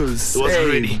that because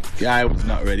I was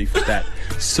not ready for that.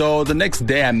 So the next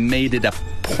day I made it a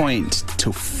point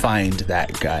to find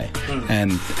that guy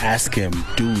and ask him,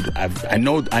 dude, I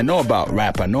know about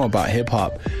rap, I know about hip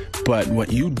hop, but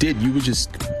what you did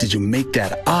you make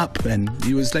that up? And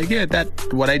he was like, yeah,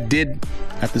 what I did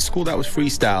at the school, that was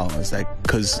freestyle. I was like,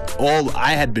 because all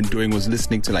I had been doing was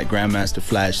listening to like Grandmaster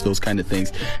Flash, those kind of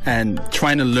things, and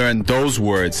trying to learn those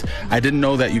words. I didn't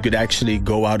know that you could actually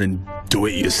go out and do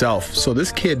it yourself. So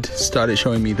this kid started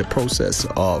showing me the process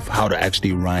of how to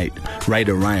actually write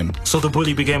a rhyme. So the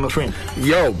bully became a friend.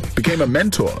 Became a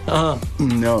mentor. No,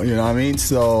 you know what I mean?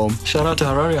 So shout out to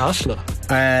Harare Hustler.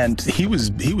 And he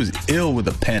was ill with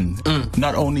a pen,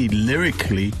 not only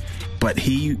lyrically, but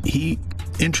he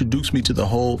introduced me to the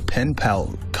whole pen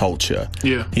pal culture.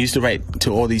 Yeah, he used to write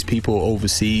to all these people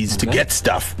overseas to get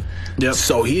stuff. Yep.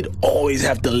 So he'd always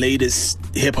have the latest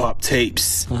hip hop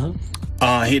tapes.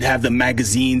 He'd have the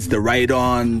magazines, the Right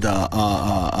On, the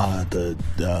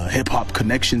hip hop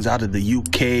connections out of the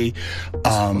UK.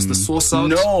 Was the source out?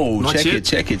 No, check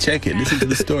it. Listen to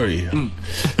the story.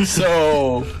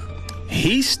 So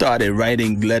he started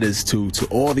writing letters to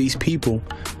all these people,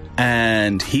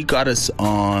 and he got us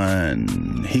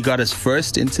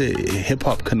first into Hip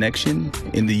Hop Connection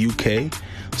in the UK.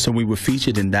 So we were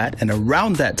featured in that, and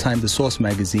around that time, the Source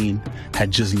magazine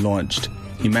had just launched.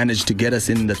 He managed to get us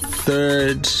in the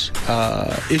 3rd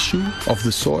issue of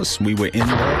The Source. We were in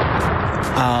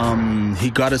there. He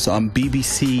got us on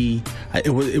BBC. It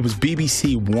was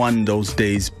BBC One those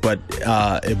days, but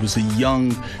it was a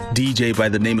young DJ by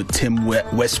the name of Tim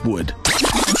Westwood.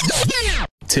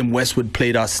 Tim Westwood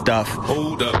played our stuff.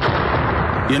 Hold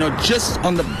up. You know, just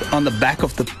on the back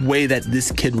of the way that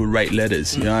this kid would write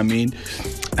letters. You know what I mean?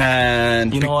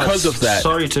 And because of that...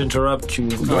 Sorry to interrupt you.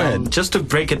 Go ahead. Just to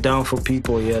break it down for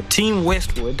people here. Team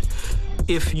Westwood,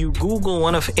 if you Google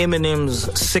one of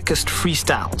Eminem's sickest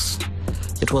freestyles,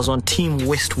 it was on Team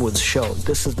Westwood's show.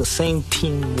 This is the same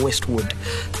Team Westwood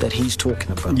that he's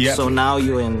talking about. Yep. So now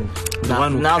you're in... Now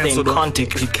they're in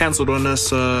contact. He cancelled on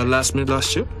us last year.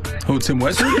 Who, Tim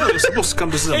Westwood? Yeah, he was supposed to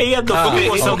come to Zim. He had the flu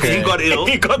or something. Okay. He got ill.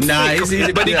 He got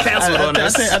sick. But he cancelled on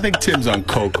us. I think Tim's on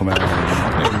coke, man.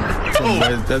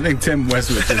 I think Tim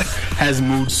Westwood just has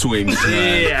mood swings,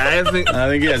 man. Yeah, I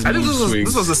think he has mood swings.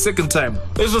 This was the second time.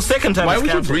 This was the second time. Why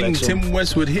would you bring Tim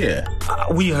Westwood here?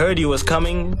 We heard he was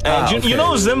coming. You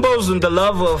know Zimbo's in the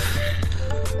love of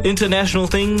international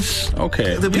things.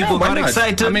 Okay. The people got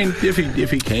excited. I mean, if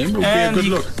he came, it would be a good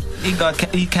look.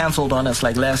 He cancelled on us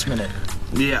like last minute.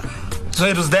 Yeah. So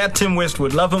it was that Tim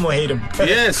Westwood, love him or hate him.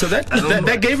 Yeah, so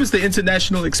that gave us the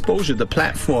international exposure, the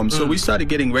platform. So we started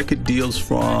getting record deals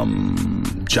from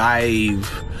Jive,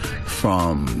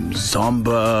 from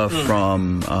Zomba,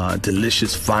 from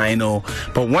Delicious Vinyl.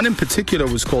 But one in particular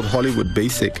was called Hollywood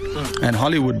Basic. And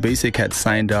Hollywood Basic had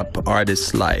signed up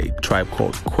artists like Tribe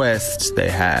Called Quest. They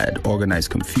had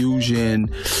Organized Confusion.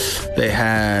 They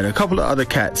had a couple of other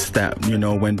cats that,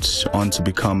 went on to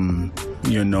become,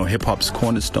 hip-hop's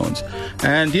cornerstones.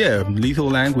 And yeah, Lethal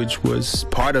Language was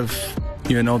part of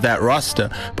that roster.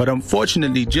 But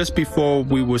unfortunately, just before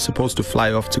we were supposed to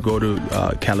fly off to go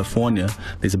to California,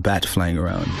 there's a bat flying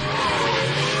around.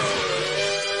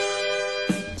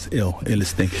 It's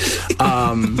illest thing.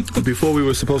 Before we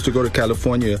were supposed to go to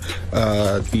California,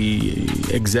 the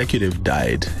executive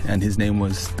died, and his name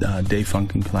was Dave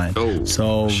Funkenklein.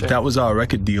 That was our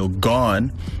record deal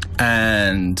gone.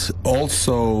 And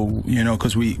also,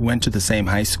 because we went to the same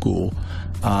high school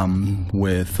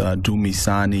with Dumi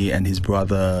Sani and his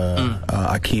brother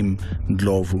Akim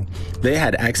Ndlovu. They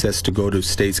had access to go to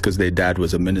States because their dad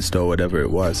was a minister or whatever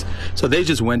it was. So they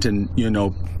just went and,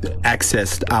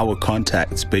 accessed our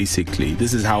contacts, basically.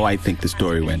 This is how I think the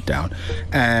story went down.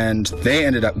 And they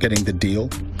ended up getting the deal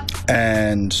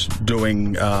and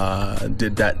doing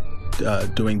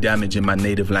Damage in My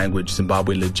Native Language,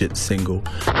 Zimbabwe Legit single.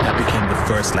 That became the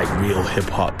first real hip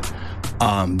hop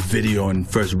video and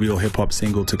first real hip hop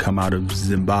single to come out of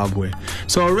Zimbabwe.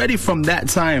 So already from that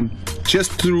time,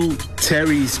 just through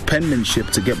Terry's penmanship,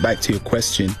 to get back to your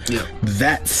question,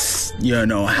 that's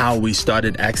how we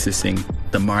started accessing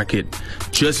the market,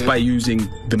 just by using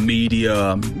the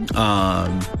media,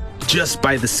 just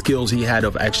by the skills he had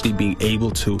of actually being able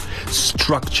to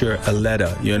structure a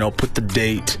letter, put the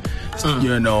date,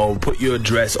 put your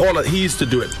address, he used to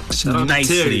do it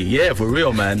nicely. Yeah, for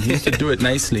real, man. He used to do it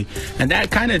nicely. And that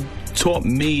kind of taught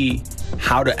me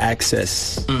how to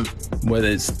access, whether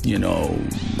it's,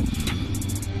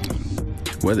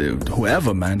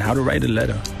 whoever, man, how to write a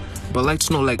letter. But I'd like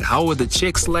to know, how were the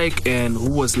checks and who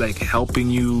was, helping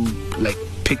you,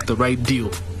 pick the right deal?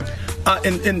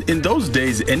 In those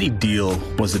days, any deal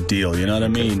was a deal. You know what I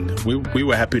mean? We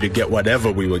were happy to get whatever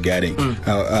we were getting.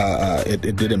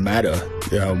 It didn't matter.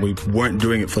 We weren't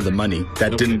doing it for the money.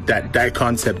 That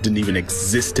concept didn't even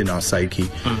exist in our psyche.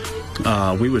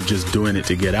 We were just doing it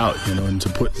to get out, and to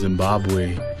put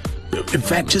Zimbabwe. In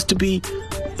fact, just to be.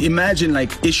 Imagine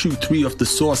like issue 3 of The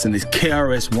Source and there's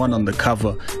KRS-One on the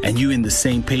cover and you in the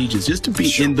same pages. Just to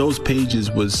be in those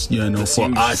pages was,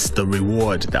 for us, the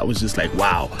reward. That was just like,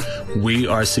 wow, we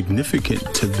are significant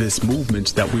to this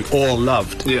movement that we all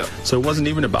loved. Yeah. So it wasn't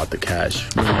even about the cash.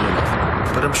 But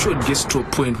I'm sure it gets to a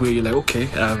point where you're like,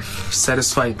 okay, I've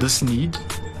satisfied this need.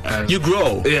 You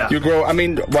grow. Yeah. You grow. I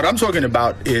mean, what I'm talking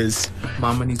about is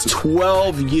Mama needs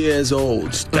 12 years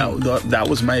old. That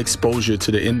was my exposure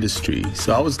to the industry.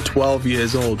 So I was 12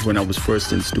 years old when I was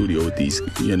first in studio with these,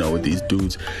 with these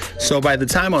dudes. So by the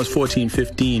time I was 14,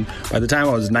 15, by the time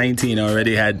I was 19, I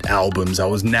already had albums. I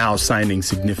was now signing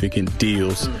significant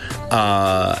deals.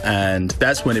 And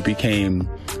that's when it became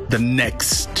the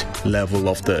next level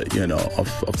of the,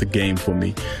 of the game for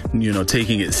me.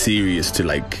 Taking it serious to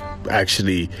like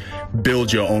actually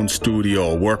build your own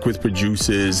studio, work with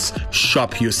producers,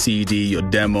 shop your CD, your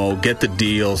demo, get the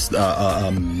deals,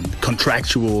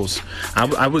 contractuals.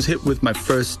 I was hit with my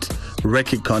first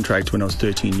record contract when I was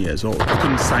 13 years old. I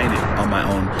couldn't sign it on my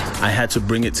own. I had to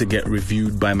bring it to get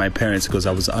reviewed by my parents because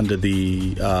I was under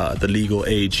the legal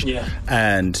age. Yeah.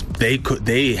 And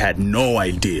they had no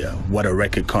idea what a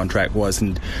record contract was.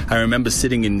 And I remember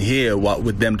sitting in here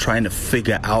with them trying to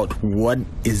figure out what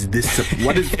is this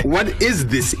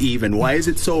even? Why is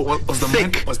it so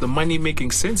thick? Was the money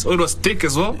making sense? Oh, it was thick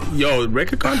as well? Yo,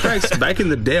 record contracts back in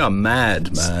the day are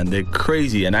mad, man. They're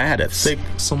crazy. And I had a thick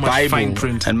so much Bible, fine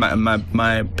print. and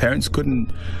my parents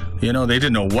couldn't, they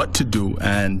didn't know what to do,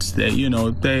 and they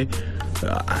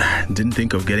didn't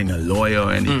think of getting a lawyer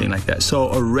or anything like that. So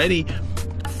already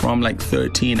from like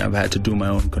 13, I've had to do my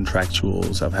own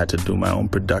contractuals. I've had to do my own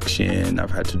production.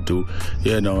 I've had to do,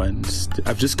 and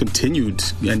I've just continued.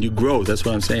 And you grow. That's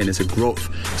what I'm saying. It's a growth.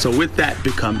 So with that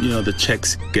become, the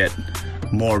checks get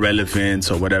more relevance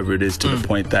or whatever it is to the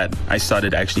point that I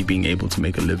started actually being able to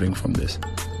make a living from this.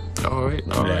 All right.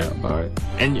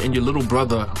 And your little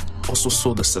brother also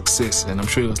saw the success, and I'm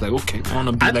sure he was like, okay, I want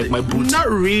to be like my boots. Not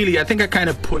really. I think I kind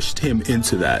of pushed him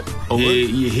into that. Oh,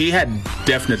 he had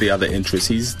definitely other interests.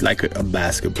 He's like a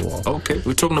basketball. Okay,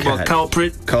 we're talking about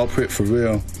Culprit. Culprit for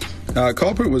real.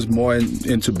 Culprit was more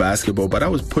into basketball, but I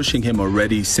was pushing him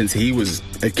already since he was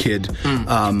a kid.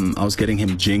 I was getting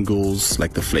him jingles,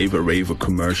 like the Flavor Raver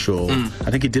commercial.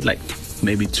 I think he did like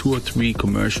maybe 2 or 3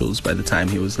 commercials by the time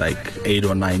he was like 8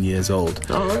 or 9 years old.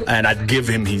 Right. And I'd give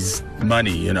him his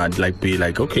money, I'd be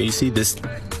like, okay, you see this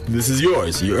is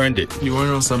yours. You earned it. You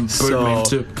earned on some Birdman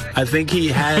too. I think he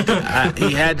had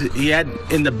he had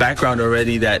in the background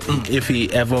already that if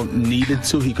he ever needed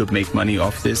to, he could make money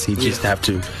off this. He just have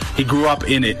to. He grew up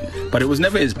in it, but it was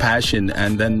never his passion.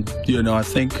 And then I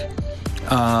think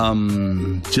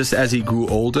just as he grew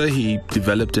older, he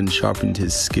developed and sharpened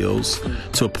his skills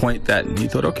to a point that he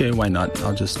thought, okay, why not?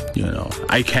 I'll just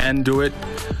I can do it.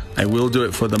 I will do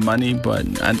it for the money, but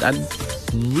I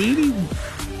really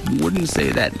wouldn't say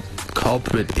that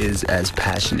Culprit is as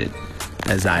passionate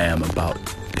as I am about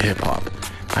hip-hop.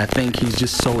 I think he's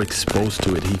just so exposed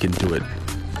to it, he can do it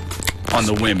on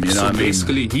the whim, so what I mean?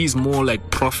 Basically, he's more like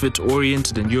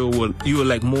profit-oriented and you were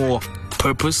like more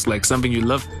purpose, like something you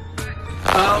love.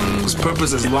 His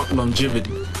purpose is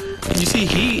longevity. You see,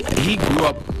 he grew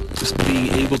up just being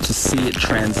able to see it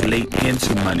translate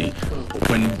into money.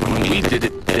 When we did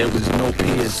it, there was no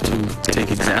peers to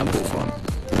take example from.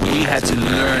 We had to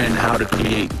learn how to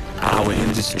create our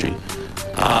industry.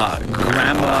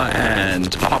 Grandma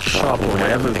and Pop Shop or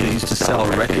wherever they used to sell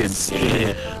records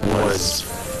here was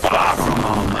far from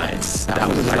our minds. That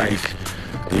was like,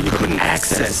 we couldn't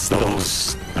access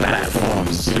those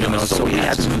platforms, so we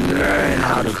had to learn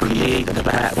how to create the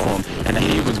platform. And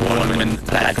he was born when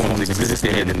platforms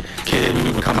existed, and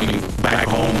we were coming back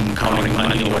home counting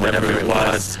money or whatever it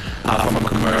was from a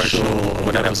commercial or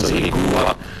whatever. So he grew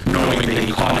up knowing the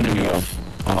economy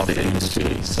of the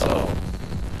industry. So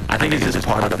I think it's just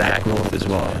part of that growth as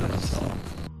well. So.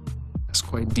 That's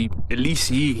quite deep. At least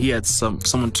he had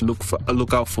someone to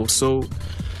look out for. So,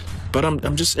 but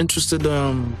I'm just interested.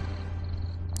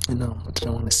 What did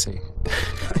I want to say?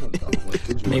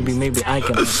 maybe I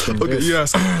can answer okay, this.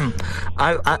 yes.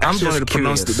 I'm going to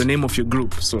pronounce the name of your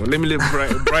group. So let me let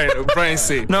Brian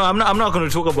say. No, I'm not going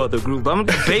to talk about the group. I'm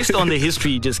based on the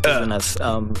history you just given us.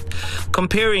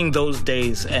 Comparing those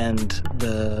days and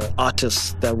the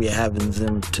artists that we have in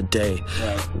Zim today.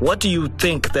 Right. What do you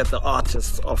think that the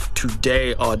artists of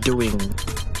today are doing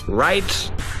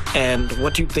right, and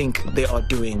what do you think they are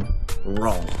doing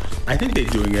wrong? I think they're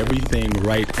doing everything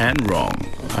right and wrong.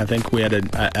 I think we're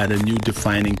at a new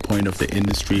defining point of the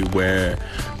industry where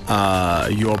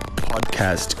your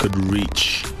podcast could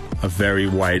reach a very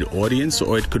wide audience,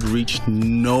 or it could reach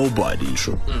nobody.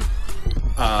 True.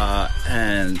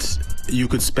 And you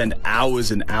could spend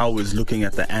hours and hours looking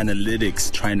at the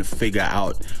analytics trying to figure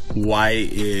out why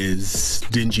is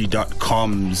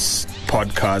Dingy.com's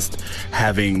podcast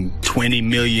having 20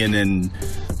 million and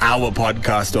our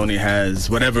podcast only has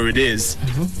whatever it is,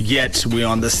 yet we're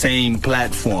on the same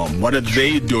platform. What are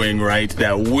they doing right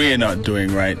that we're not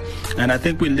doing right? And I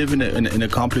think we live in a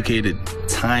complicated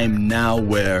time now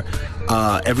where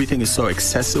everything is so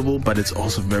accessible, but it's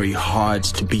also very hard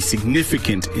to be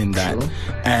significant in that. Sure.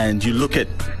 And you look at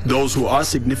those who are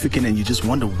significant and you just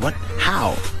wonder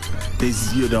how.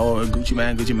 There's, Gucci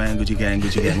Man, Gucci Gang,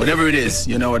 whatever it is,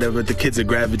 whatever the kids are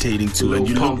gravitating to. And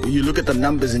you look at the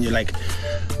numbers and you're like,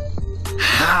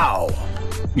 how?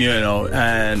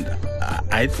 And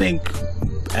I think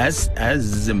as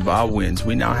Zimbabweans,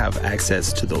 we now have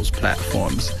access to those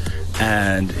platforms.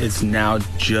 And it's now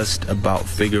just about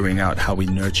figuring out how we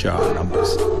nurture our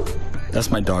numbers. That's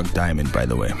my dog Diamond, by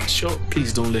the way. Sure,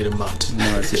 please don't let him out.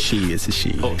 No, it's a she.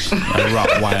 Oh, a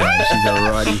Rottweiler. She's a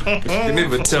Roddy. You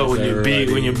never tell when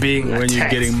you're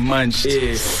getting munched.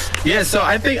 Yeah. So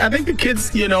I think the kids,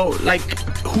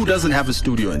 who doesn't have a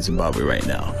studio in Zimbabwe right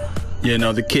now?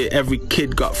 Every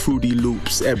kid got Fruity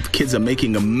Loops. Kids are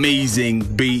making amazing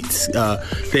beats.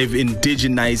 They've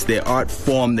indigenized their art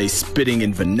form. They're spitting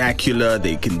in vernacular.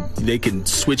 They can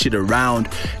switch it around.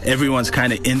 Everyone's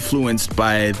kind of influenced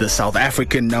by the South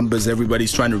African numbers.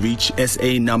 Everybody's trying to reach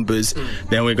SA numbers.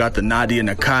 Then we got the Nadia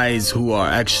Nakais, who are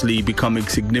actually becoming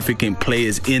significant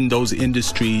players in those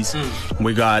industries.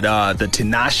 We got the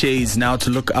Tinashes now to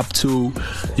look up to.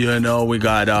 We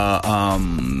got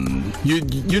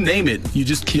you name it. You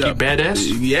just Kiki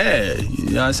Badass? Yeah, you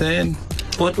know what I'm saying?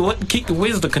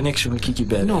 Where's the connection with Kiki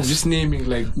Badass? No, just naming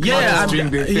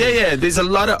There's a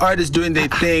lot of artists doing their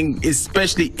thing,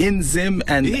 especially in Zim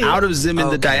and out of Zim in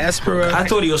the diaspora. I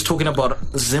thought he was talking about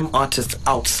Zim artists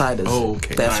outsiders. Oh,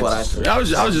 okay. That's what I thought. I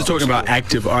was just talking about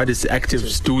active artists, active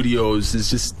studios. There's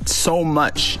just so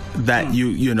much that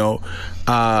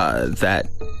that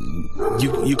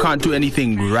you can't do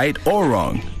anything right or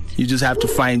wrong. You just have to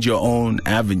find your own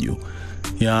avenue.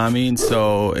 You know what I mean?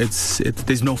 So it's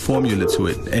there's no formula to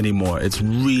it anymore. It's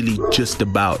really just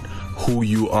about who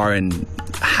you are and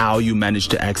how you manage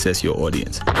to access your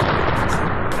audience.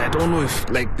 I don't know if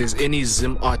there's any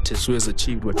Zim artist who has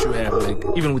achieved what you have.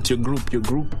 Even with your group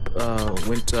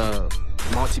went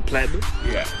multi-platinum.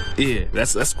 Yeah,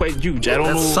 that's quite huge. I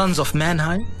don't know. Sons of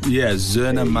Mannheim. Yeah,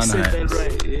 Zerna Mannheim.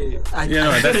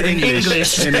 Right. That's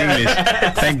English. In English.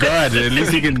 Thank God. At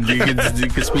least you can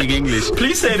speak English.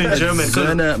 Please say it in German.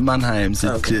 Zerna Mannheim.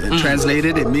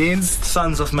 Translated, it means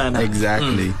Sons of Mannheim.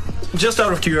 Exactly. Just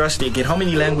out of curiosity, again, how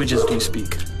many languages do you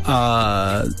speak?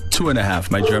 2.5.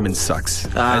 My German sucks.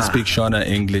 I speak Shona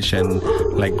English and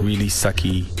really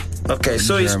sucky. Okay,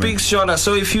 so German. He speaks Shona.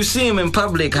 So if you see him in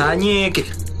public,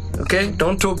 okay,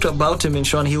 don't talk about him in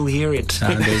Shona. He'll hear it.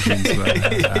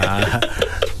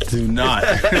 Do not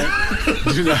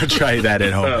try that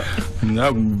at home.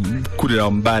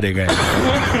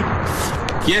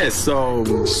 Yes, so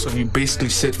you basically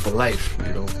sit for life,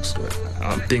 So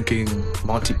I'm thinking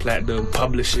multi-platinum,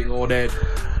 publishing, all that.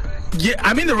 Yeah,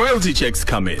 I mean the royalty checks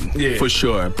come in for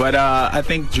sure, but I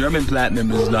think German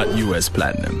platinum is not US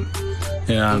platinum.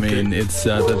 Yeah, I mean it's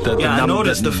the I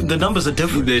noticed the numbers are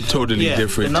different. They're totally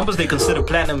different. The numbers they consider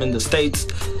platinum in the States,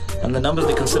 and the numbers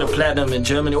they consider platinum in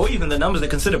Germany, or even the numbers they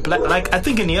consider I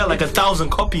think in here 1,000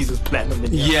 copies is platinum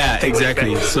in here. Yeah,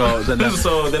 exactly. So the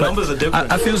numbers are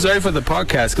different. I feel sorry for the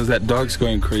podcast because that dog's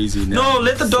going crazy now. No,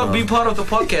 let the dog be part of the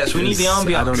podcast. We need the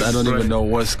ambiance. I don't even know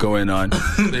what's going on.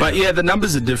 But yeah, the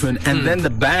numbers are different, and then the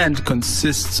band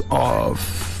consists of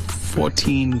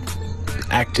 14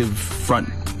 active front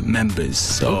members.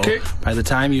 So by the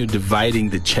time you're dividing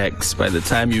the checks, by the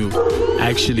time you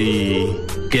actually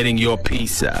getting your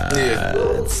piece,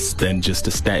 it's then just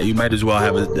a stat. You might as well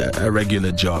have a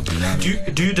regular job.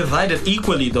 Do you divide it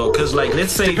equally though? Because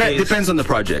let's say depends on the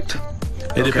project.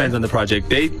 It depends on the project.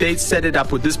 They set it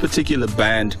up with this particular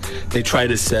band. They try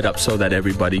to set up so that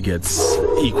everybody gets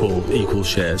equal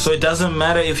shares. So it doesn't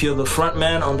matter if you're the front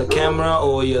man on the camera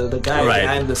or you're the guy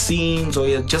behind the scenes or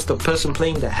you're just a person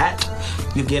playing the hat.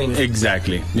 You're getting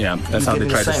exactly. Yeah, that's how they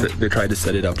try to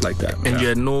set it up like that. And you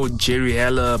had no Jerry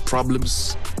Heller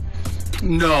problems.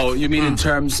 No, you mean in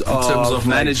terms of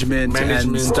management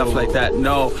and stuff like that?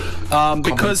 No,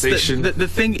 because the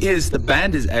thing is, the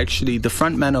band is actually, the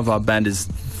front man of our band is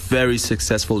very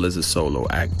successful as a solo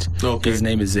act. Okay. His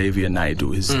name is Xavier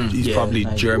Naidoo. He's probably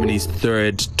Naidoo. Germany's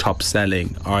third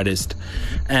top-selling artist.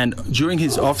 And during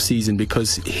his off-season,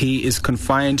 because he is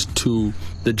confined to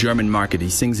the German market, he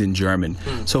sings in German.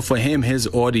 So for him, his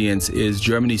audience is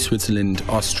Germany, Switzerland,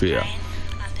 Austria.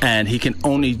 And he can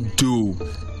only do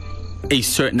a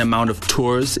certain amount of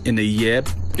tours in a year.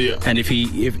 Yeah. And if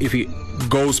he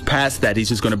goes past that, he's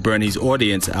just going to burn his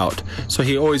audience out. So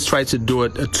he always tries to do a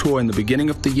tour in the beginning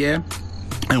of the year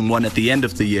and one at the end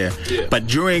of the year. Yeah. But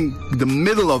during the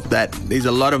middle of that, there's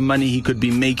a lot of money he could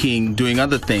be making doing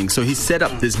other things. So he set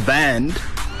up this band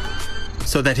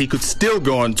so that he could still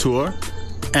go on tour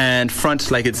and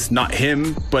front like it's not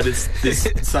him, but it's this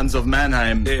Sons of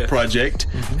Mannheim project,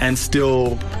 and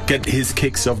still get his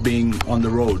kicks of being on the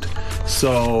road.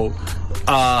 So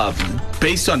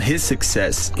based on his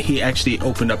success, he actually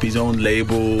opened up his own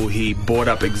label. He bought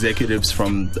up executives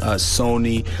from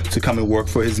Sony to come and work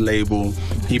for his label.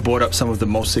 He bought up some of the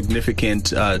most significant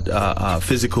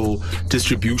physical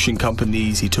distribution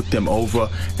companies. He took them over,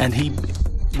 and he,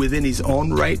 within his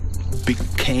own right,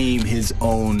 became his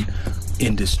own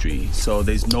industry. So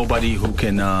there's nobody who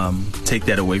can take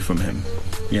that away from him,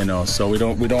 you know. So we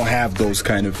don't have those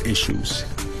kind of issues.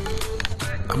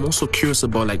 I'm also curious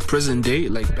about like present day.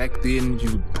 Like back then,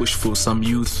 you push for some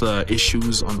youth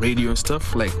issues on radio and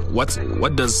stuff. Like what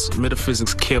does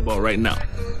Metaphysics care about right now?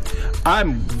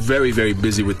 I'm very, very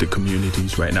busy with the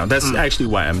communities right now. That's actually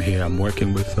why I'm here. I'm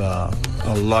working with a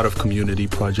lot of community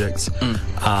projects.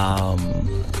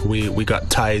 We got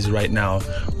ties right now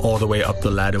all the way up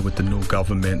the ladder with the new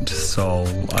government. So,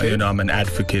 you know, I'm an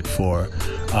advocate for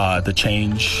the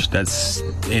change that's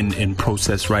in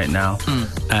process right now.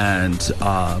 And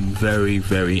very,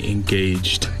 very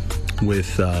engaged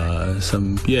with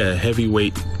some,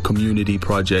 heavyweight community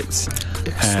projects.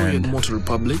 And Motor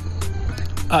Republic.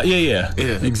 Yeah,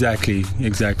 exactly.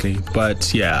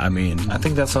 But yeah, I mean, I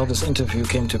think that's how this interview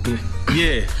came to be.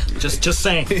 Yeah, just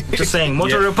saying.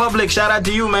 Motor Republic, shout out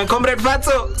to you, man. Comrade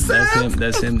Fatso.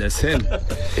 That's him.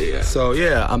 Yeah. So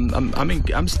yeah,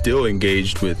 I'm still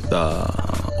engaged with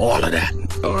all of that.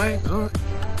 All right.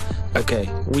 Okay,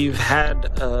 we've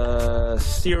had a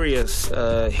serious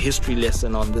history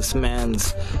lesson on this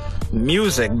man's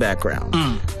music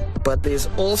background. But there's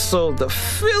also the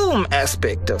film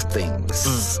aspect of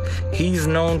things. He's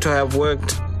known to have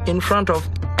worked in front of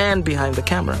and behind the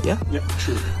camera, yeah? Yeah,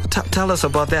 true. Tell us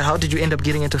about that. How did you end up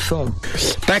getting into film?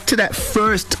 Back to that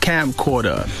first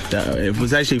camcorder. It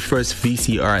was actually first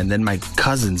VCR, and then my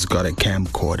cousins got a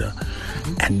camcorder.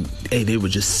 And hey, they were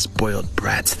just spoiled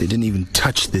brats. They didn't even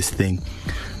touch this thing.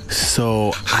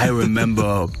 So I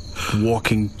remember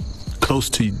walking close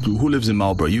to, who lives in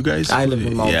Marlborough? You guys? I live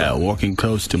in Marlborough. Yeah, walking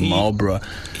close to Marlborough.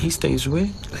 He stays where?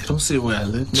 I don't say where I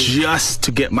live. Just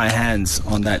to get my hands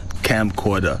on that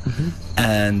camcorder.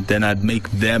 And then I'd make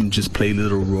them just play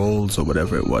little roles or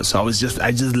whatever it was. So I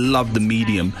just loved the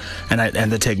medium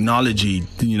and the technology.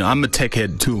 You know, I'm a tech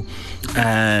head too.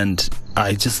 And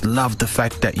I just loved the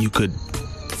fact that you could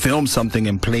film something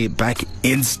and play it back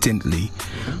instantly.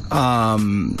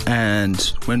 And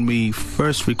when we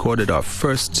first recorded our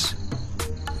first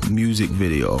music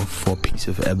video for Piece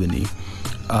of Ebony,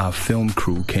 film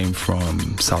crew came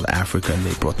from South Africa and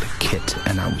they brought the kit,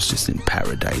 and I was just in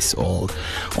paradise. All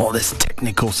this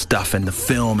technical stuff and the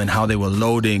film and how they were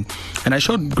loading, and I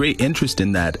showed great interest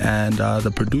in that. And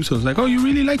the producer was like, "Oh, you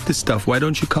really like this stuff? Why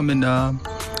don't you come and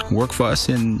work for us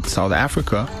in South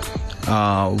Africa?"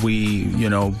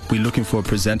 We're looking for a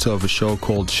presenter of a show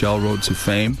called Shell Road to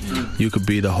Fame. You could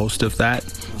be the host of that.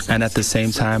 And at the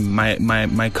same time,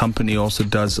 my company also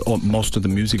does most of the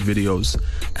music videos.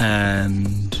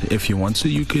 And if you want to,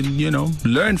 you can,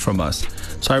 learn from us.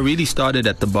 So I really started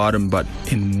at the bottom, but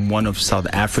in one of South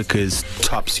Africa's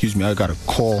top, I got a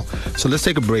call. So let's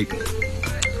take a break.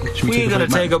 We're going to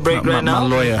take a break right now.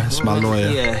 It's my lawyer.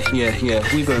 Yeah.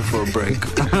 We're going for a break.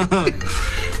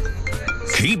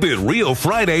 Keep It Real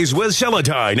Fridays with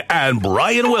Celatine and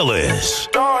Brian Willis.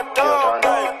 Why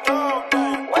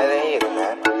they hate him,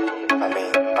 man? I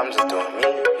mean, I'm just doing me.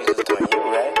 You just doing you,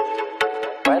 right?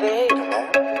 Why they hate him, man?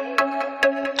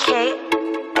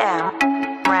 KM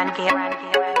Renegade.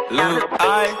 Look, I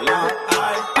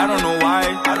don't know why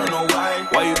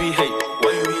you be hate.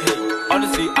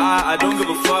 Honestly, I don't give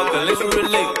a fuck unless you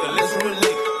relate.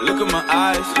 Look at my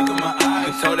eyes, you can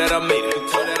tell that I made it.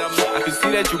 I can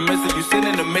see that you miss it, you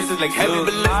sending the message like heavy,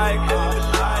 but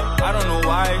I don't know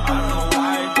why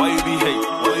you be hate.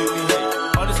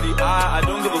 Honestly, I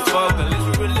don't give a fuck unless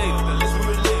you relate.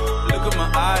 Look at my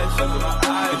eyes, you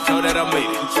can tell that I made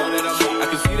it. I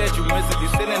can see that you miss it, you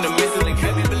sending the message like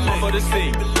heavy, but I'm for the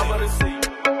scene.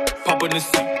 Pop on the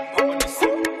scene.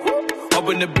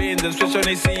 in the bins and switch on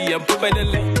AC and put by the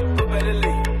lane.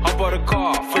 Hop out the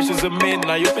car, fresh as a mint,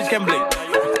 now your bitch can blink.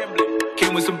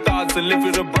 Came with some thoughts and lived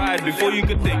with a bride before you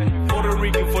could think. Puerto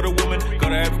Rican for the woman,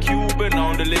 gotta have Cuban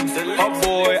on the links. Hot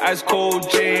boy, ice cold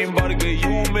chain, about to get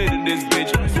humid in this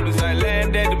bitch. As soon as I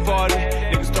land at the party,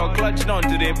 niggas start clutching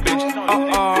onto their bitch.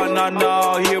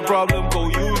 Nah, here problem, go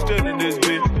Houston in this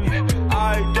bitch.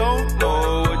 I don't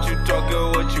know what you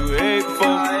talking, what you hate for.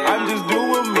 I'm just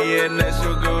doing me and that's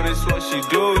your girl, that's what she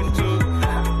doing too.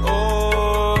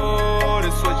 Oh,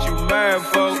 that's what you mad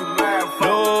for.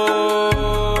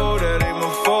 No, that ain't my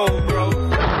fault, bro.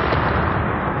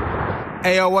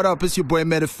 Hey, yo, what up? It's your boy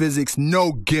Metaphysics,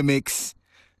 no gimmicks.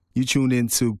 You tuned in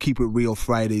to Keep It Real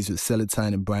Fridays with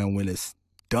Celatine and Brian Willis.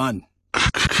 Done.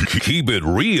 Keep It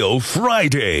Real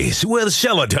Fridays with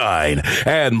Celatine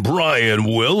and Brian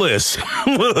Willis.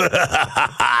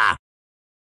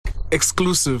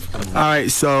 Exclusive. All right,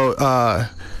 so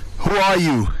who are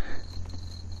you?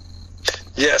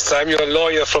 Yes, I'm your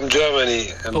lawyer from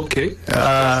Germany. And okay.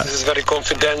 This is very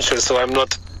confidential, so I'm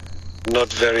not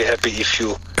very happy if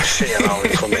you share our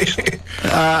information.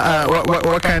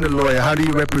 What kind of lawyer? How do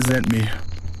you represent me?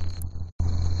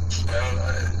 Well,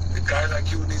 a guy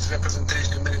like you needs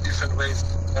representation in many different ways,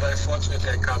 but unfortunately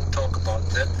I can't talk about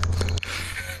that.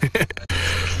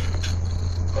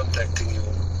 Contacting you.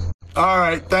 All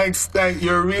right, thanks.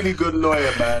 You're a really good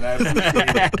lawyer, man. I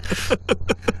appreciate it.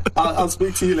 I'll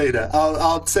speak to you later.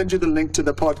 I'll send you the link to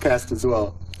the podcast as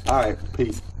well. All right,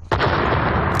 peace.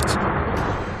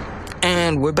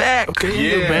 And we're back. Okay,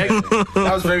 we're back.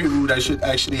 That was very rude. I should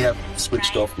actually have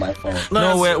switched off my phone.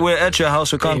 No, we're at your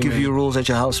house. We can't give you rules at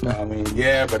your house, man. I mean,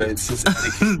 yeah, but it's just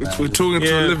we're talking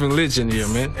to a living legend here,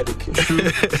 man.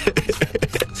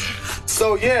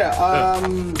 So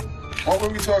what were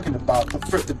we talking about?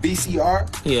 The VCR?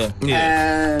 Yeah.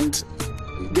 And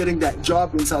getting that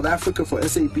job in South Africa for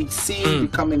SABC,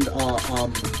 becoming a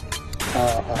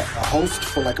host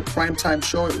for like a primetime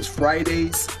show. It was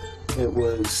Fridays. It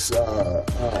was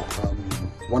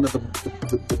one of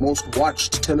the most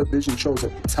watched television shows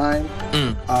at the time.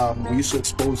 We used to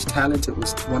expose talent. It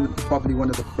was probably one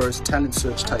of the first talent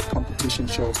search type competition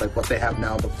shows, like what they have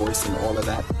now, The Voice and all of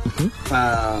that.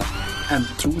 And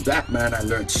through that, man, I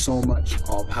learned so much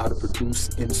of how to produce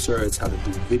inserts, how to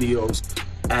do videos.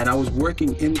 And I was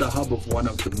working in the hub of one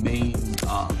of the main,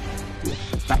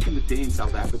 back in the day in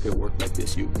South Africa, it worked like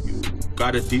this. You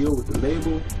got a deal with the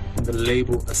label, and the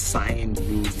label assigned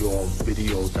you your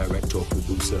video director or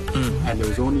producer. And there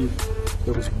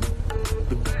was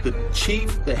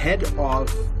the head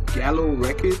of Gallo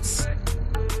Records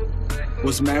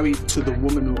was married to the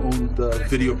woman who owned the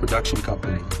video production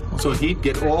company. So he'd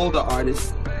get all the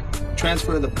artists,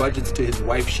 transfer the budgets to his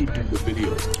wife, she'd do the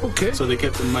videos. Okay. So they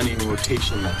kept the money in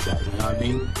rotation like that, you know what I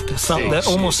mean? That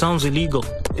almost sounds illegal.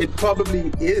 It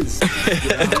probably is.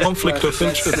 Conflict of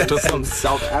interest or something.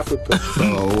 South Africa.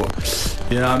 So,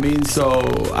 you know what I mean? So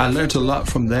I learned a lot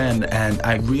from then, and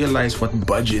I realized what the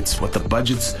budgets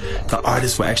the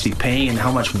artists were actually paying and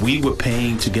how much we were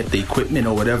paying to get the equipment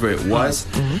or whatever it was.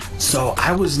 So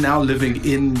I was now living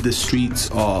in the streets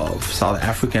of South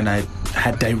Africa, and I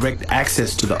had direct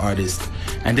access to the artists.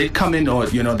 And they'd come in,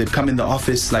 they'd come in the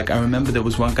office. Like, I remember there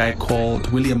was one guy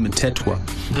called William Mtetwa.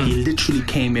 He literally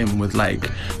came in with like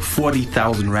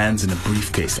 40,000 rands in a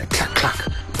briefcase, like clack, clack.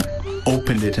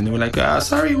 Opened it, and they were like,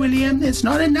 sorry, William, it's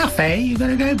not enough, eh? You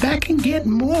gotta go back and get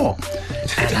more.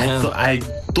 And I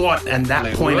thought, at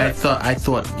that point, I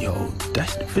thought, yo,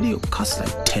 that video costs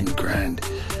like 10 grand.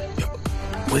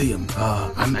 William,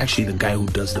 I'm actually the guy who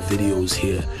does the videos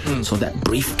here. So that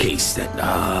briefcase,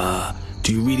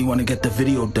 do you really want to get the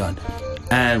video done?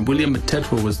 And William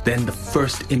Mtetwa was then the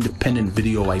first independent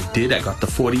video I did. I got the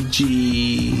 40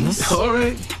 G's. All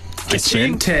right. I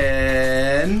spent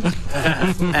 10.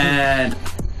 And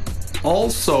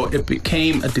also, it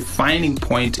became a defining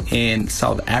point in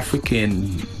South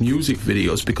African music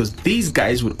videos because these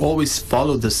guys would always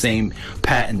follow the same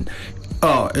pattern.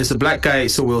 Oh, it's a black guy,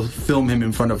 so we'll film him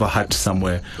in front of a hut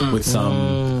somewhere with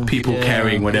some people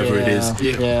carrying whatever it is.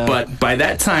 But by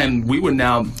that time, we were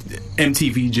now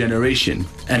MTV generation,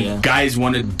 and guys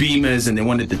wanted Beamers and they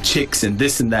wanted the chicks and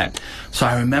this and that. So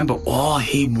I remember all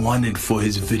he wanted for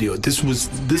his video. This was,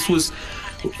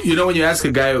 when you ask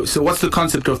a guy, so what's the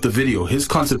concept of the video? His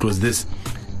concept was this: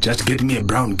 just get me a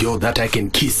brown girl that I can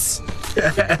kiss.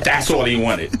 That's all he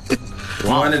wanted.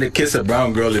 Wanted to kiss a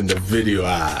brown girl in the video.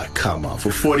 Come on.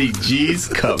 For 40 G's,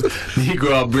 come.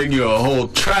 Negro, I'll bring you a whole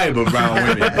tribe of brown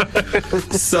women.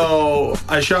 So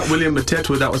I shot William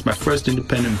Matetwa. That was my first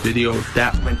independent video.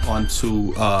 That went on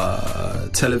to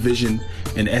television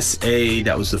in SA.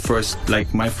 That was the first,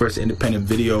 like, my first independent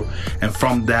video. And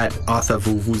from that, Arthur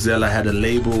Vuvuzela had a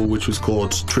label which was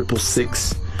called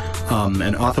 666.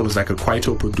 And Arthur was like a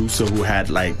Kwaito producer who had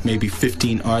like maybe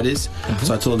 15 artists.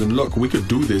 So I told him, look, we could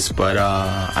do this, but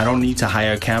I don't need to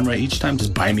hire a camera each time.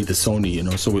 Just buy me the Sony, you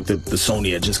know. So with the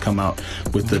Sony had just come out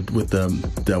with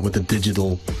the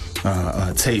digital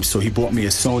tape. So he bought me a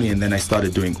Sony, and then I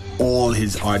started doing all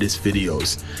his artist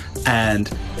videos. And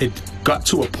it got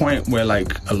to a point where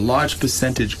like a large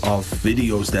percentage of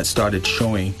videos that started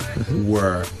showing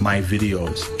were my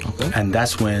videos. And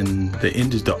that's when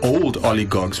the old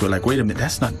oligarchs were like, wait a minute,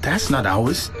 that's not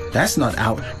ours. That's not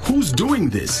out. Who's doing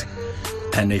this?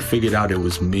 And they figured out it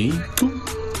was me.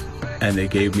 And they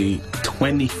gave me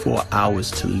 24 hours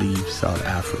to leave South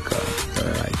Africa.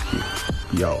 They're like,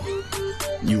 yo,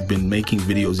 you've been making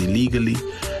videos illegally.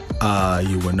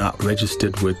 You were not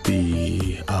registered with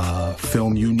the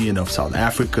Film Union of South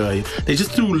Africa. They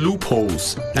just threw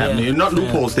loopholes at me. Not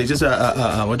loopholes. They just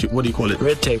what do you call it?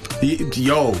 Red tape.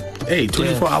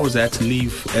 24 hours I had to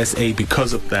leave SA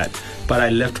because of that. But I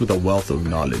left with a wealth of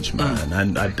knowledge, man.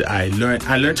 And I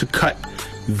learned to cut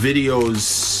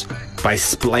videos by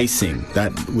splicing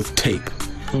that with tape.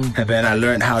 And then I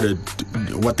learned how to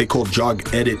what they call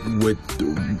jog edit. With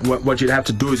what you'd have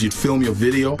to do is you'd film your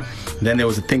video. Then there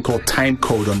was a thing called time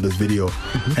code on the video,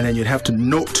 and then you'd have to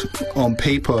note on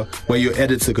paper where your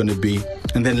edits are going to be,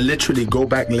 and then literally go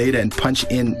back later and punch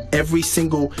in every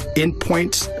single in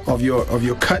point of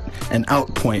your cut and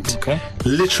out point,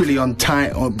 literally on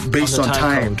time, or based on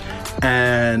time.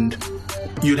 And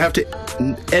you'd have to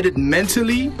edit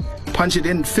mentally, punch it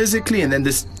in physically, and then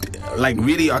this like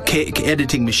really archaic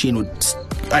editing machine would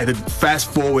either fast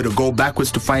forward or go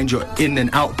backwards to find your in and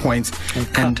out points,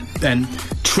 and then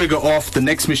trigger off the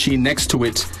next machine next to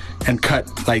it and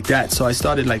cut like that. So I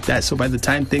started like that. So by the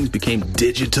time things became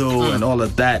digital and all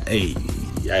of that, I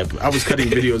was cutting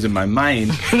videos in my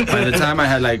mind. By the time I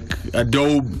had like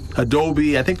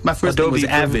Adobe, I think my first thing was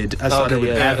Avid. I started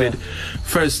with Avid.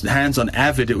 First hands on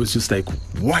Avid, it was just like,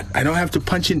 what? I don't have to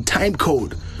punch in time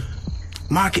code.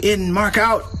 Mark in, mark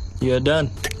out. You're done.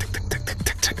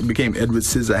 It became Edward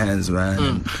Scissorhands,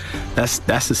 man.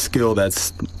 That's a skill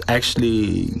that's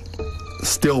actually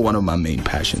still one of my main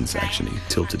passions, actually,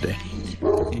 till today.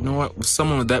 You know what? With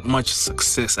someone with that much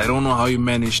success, I don't know how you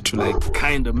managed to like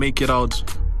kind of make it out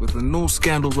with no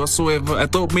scandals whatsoever. I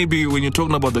thought maybe when you're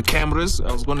talking about the cameras,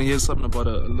 I was going to hear something about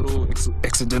a little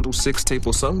accidental sex tape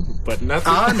or something, but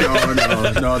nothing.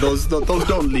 No, those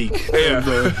don't leak. Yeah.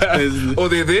 Oh,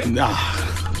 they're there? Nah.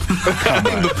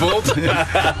 In the vault?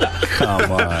 Come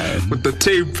on. With the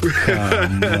tape.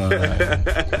 Come on.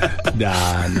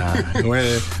 Nah.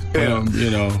 When, you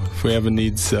know, if we ever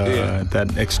needs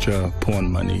that extra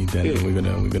porn money, then we're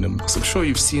gonna. So I'm sure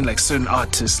you've seen like certain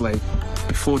artists like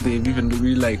before they've even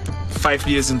really like 5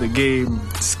 years in the game,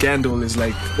 scandal is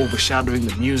like overshadowing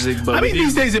the music. But I mean,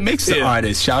 these days it makes the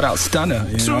artist. Shout out Stunner.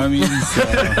 You know what I mean? So,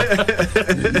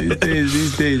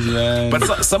 these days, man.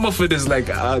 But some of it is like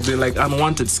they're like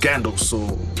unwanted scandals.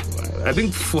 So I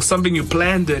think for something you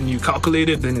planned and you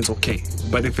calculated, then it's okay.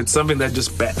 But if it's something that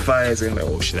just backfires and like,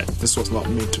 oh shit, this was not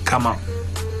meant to come out.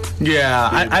 Yeah,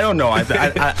 I don't know. I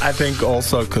think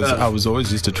also because I was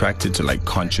always just attracted to like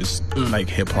conscious like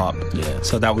hip hop. Yeah.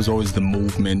 So that was always the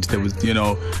movement. There was, you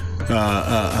know,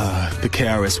 the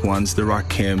KRS Ones, the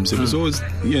Rakims. It was always,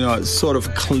 you know, sort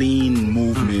of clean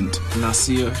movement.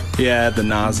 Nasir. Yeah, the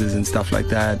Nas's and stuff like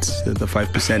that. The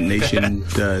 5% Nation.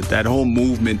 That whole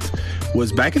movement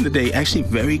was back in the day actually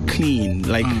very clean.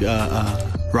 Like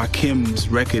Rakim's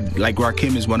record. Like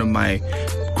Rakim is one of my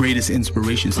greatest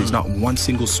inspirations. There's not one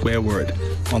single swear word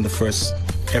on the first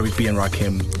Eric B. and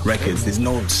Rakim records. There's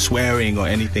no swearing or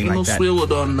anything like that. No swear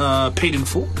word on Paid in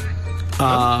Full?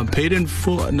 Paid in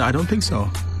Full? No, I don't think so.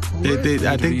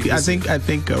 I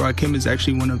think Rakim is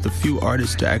actually one of the few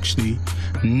artists to actually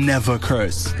never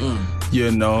curse.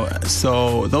 You know,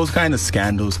 so those kind of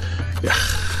scandals.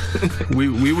 we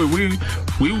were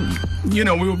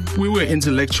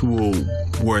intellectual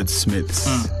wordsmiths.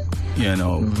 You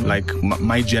know, like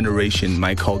my generation,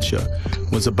 my culture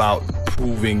was about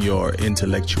proving your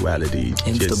intellectuality.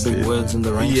 Hence the big words in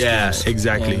the rhyme schemes.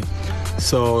 Exactly. Yeah.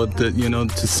 So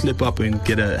to slip up and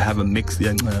have a mix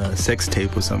sex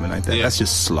tape or something like that, that's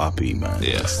just sloppy, man.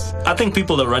 Yes. I think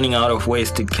people are running out of ways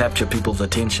to capture people's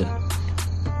attention.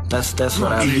 That's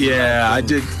what I mean. Yeah, I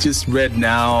just read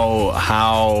now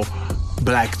how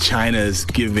Black China's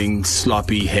giving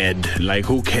sloppy head. Like,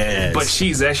 who cares? But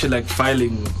she's actually like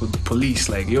filing with the police,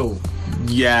 like, yo,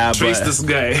 yeah, trace but, this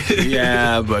guy.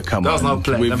 Yeah, but come that on. was not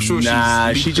planned. I'm sure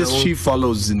she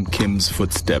follows in Kim's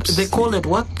footsteps. They call it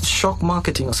what? Shock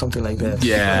marketing or something like that.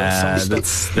 Yeah,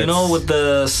 that's you know, with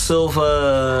the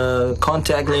silver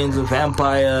contact lens,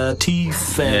 vampire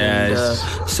teeth, and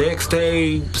sex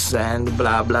tapes, and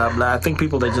blah blah blah. I think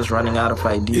people are just running out of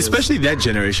ideas. Especially that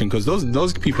generation, because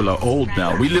those people are old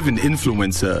now. We live in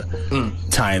influencer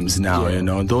times now. You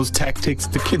know, those tactics.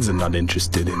 The kids are not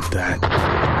interested in that.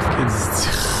 Kids.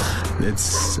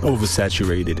 It's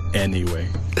oversaturated anyway.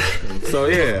 So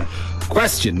yeah.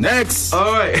 Question next.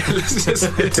 All right, let's just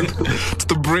head to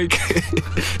the break,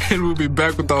 and we'll be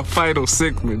back with our final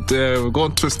segment. We're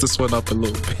going to twist this one up a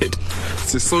little bit.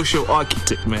 It's a social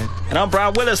architect, man. And I'm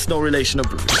Brian Willis, no relation to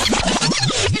Bruce.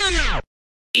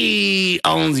 He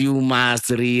owns, you must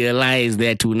realize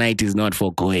that tonight is not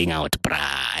for going out, brah.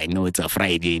 I know it's a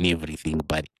Friday and everything,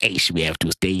 but we have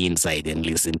to stay inside and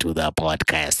listen to the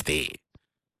podcast there.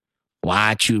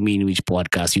 What you mean, which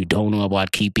podcast? You don't know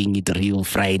about Keeping It Real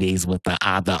Fridays with the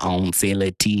other own Sailor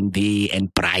team there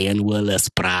and Brian Willis,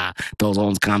 brah. Those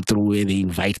owns come through where they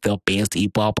invite the best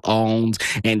hip-hop owns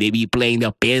and they be playing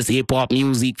the best hip-hop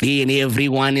music there and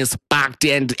everyone is packed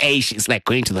and it's like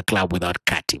going to the club without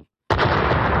cutting.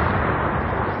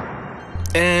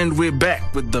 And we're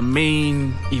back with the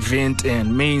main event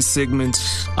and main segment.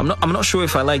 I'm not sure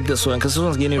if I like this one because this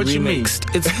one's getting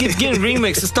remixed. It's getting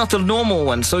remixed. It's not the normal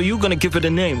one, so you're gonna give it a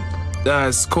name.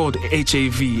 It's called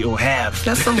HAV or HAV.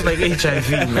 That sounds like HIV,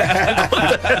 man.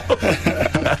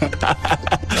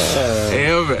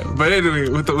 Yeah, man. But anyway,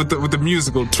 with the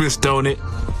musical twist on it,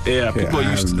 people are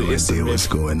used to the idea what's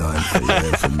going on for your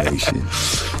information.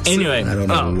 Anyway, I don't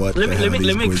know what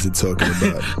these boys are talking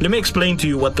about. Let me explain to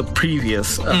you what the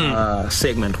previous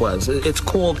segment was. It's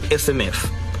called SMF.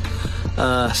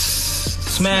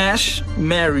 Smash,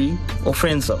 marry, or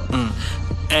friendzone.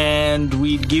 And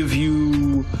we'd give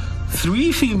you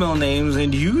 3 female names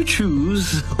and you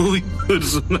choose who you would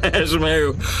smash,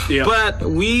 marry. Yeah. But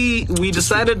we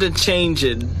decided to change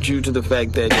it due to the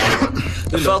fact that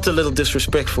it felt a little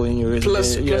disrespectful in your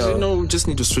Plus, we just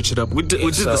need to switch it up. We did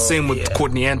the same with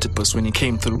Courtney Antipas when he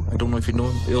came through. I don't know if you know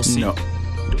him, LC. No.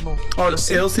 Oh,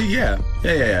 LC, yeah.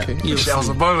 Okay. I was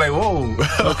about like, whoa.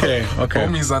 Okay.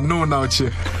 Homies are known out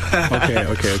here.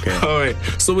 Okay. All right.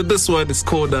 So with this one, it's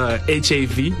called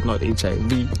HAV, not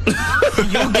HIV. You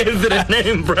gave it a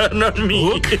name, bro, not me.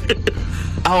 Hook,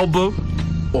 album,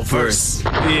 or verse.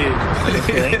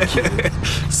 Yeah.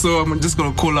 So I'm just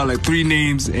gonna call out like 3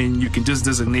 names, and you can just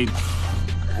designate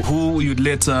who you'd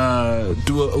let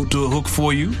do a hook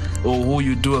for you, or who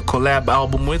you do a collab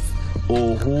album with.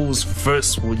 Or whose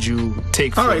verse would you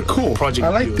take for a project? I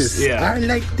like this. Yeah. I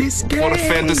like this game. For a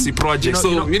fantasy project.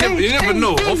 You never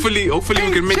know. Hopefully we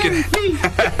can make it.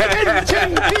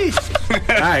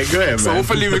 Alright, go ahead, man. So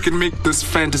hopefully we can make this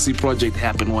fantasy project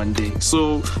happen one day.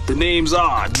 So the names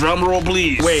are, drum roll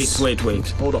please. Wait.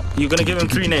 Hold on. You're gonna give him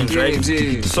 3 names, right?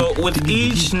 Yeah. So with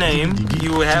each name,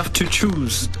 you have to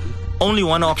choose only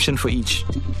one option for each.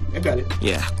 I got it.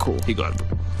 Yeah, cool. He got it.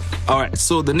 Alright,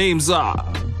 so the names are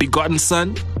Begotten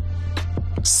Son,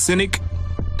 Cynic,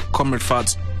 Comrade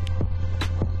Fats.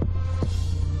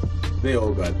 They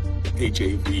all got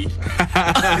HAV.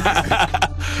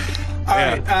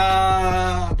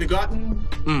 Alright, Begotten.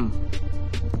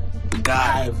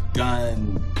 I've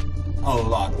done a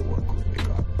lot of work with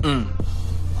Begotten.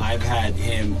 I've had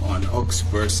him on hooks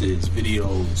versus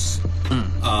videos,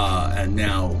 and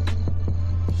now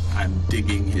I'm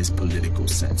digging his political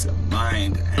sense of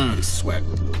mind and his swag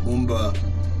with Lumumba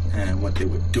and what they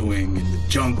were doing in the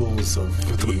jungles of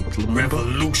the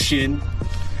revolution.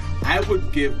 I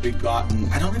would give Begotten,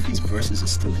 I don't know if his verses are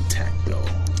still intact though.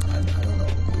 I don't know.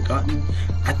 Begotten,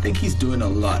 I think he's doing a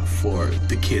lot for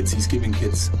the kids. He's giving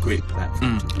kids a great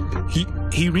platform to do this.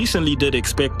 He recently did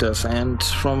Expect Us, and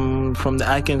from the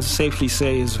I can safely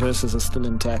say his verses are still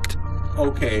intact.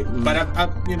 Okay, but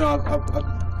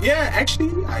yeah, actually,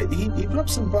 he dropped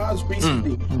some bars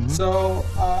recently. So,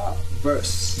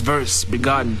 Verse,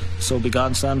 Begotten. So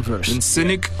Begotten Son, verse. And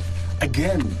Cynic.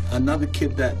 Again, another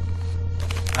kid that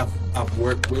I've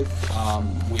worked with.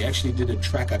 We actually did a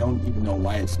track. I don't even know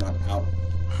why it's not out.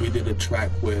 We did a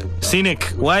track with Cynic.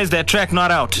 Why is that track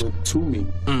not out? With Toomey.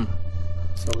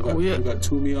 So we got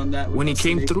Toomey on that. When he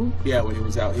came Cynic. through? Yeah, when he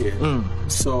was out here.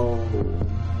 So,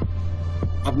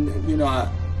 I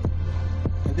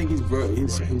think his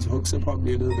hooks are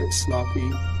probably a little bit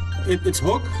sloppy. It's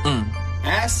hook,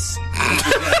 ass,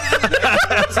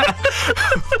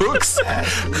 hooks,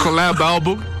 collab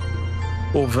album.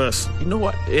 Or verse. You know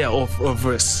what? Yeah, or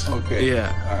verse. Okay.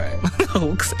 Yeah. All right.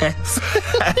 Hooks ass.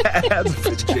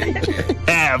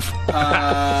 Av.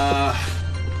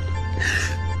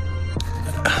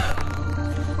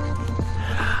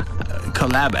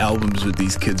 Collab albums with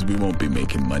these kids, we won't be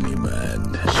making money,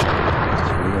 man.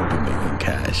 We won't be making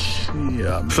cash.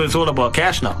 Yeah. So it's all about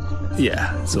cash now.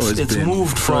 Yeah, it's always It's been.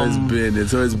 moved from-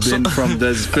 It's always been from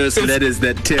those first letters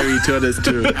that Terry taught us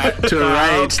to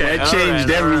write. Okay, That changed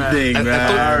everything,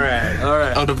 man. All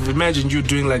right. I would have imagined you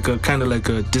doing like a kind of like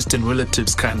a Distant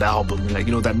Relatives kind of album, like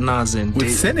you know that Nas and With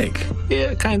Dave. Cynic.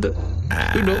 Yeah, kind of.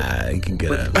 You know, You can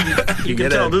get a. You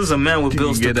can tell this is a man with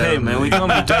bills to get pay, a- man. We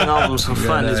can't be doing albums for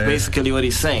fun. Yeah, Is yeah. basically what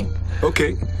he's saying.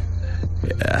 okay.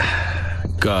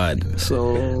 God.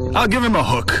 So I'll give him a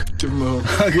hook.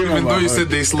 I'll give Even him though a you hook. said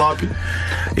they sloppy.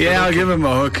 Yeah, I'll give him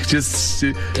a hook just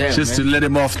to let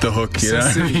him off the hook. You know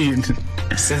what I mean?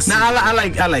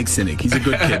 Nah, I like Cynic. He's a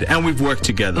good kid, and we've worked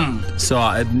together. So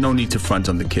no need to front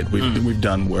on the kid. We've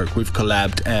done work. We've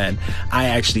collabed, and I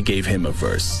actually gave him a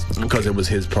verse because it was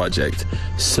his project.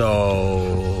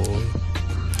 So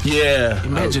yeah,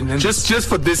 Imagine just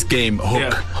for this game, hook.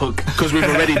 Yeah, hook. Because we've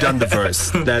already done the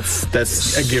verse.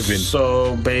 That's a given.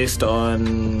 So based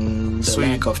on the Sweet.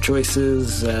 lack of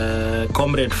choices,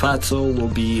 Comrade Fatso will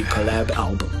be collab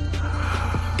album.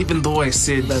 Even though I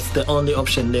said That's the only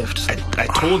option left. I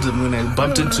told him when I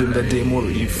bumped into him that day, more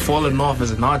you've fallen off as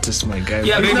an artist, my guy.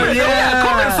 Yeah,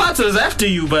 Comrade Fatso is after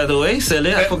you, by the way,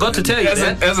 Sele. I forgot to tell you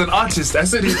that. As an artist, I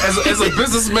said as a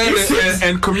businessman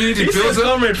and community builder.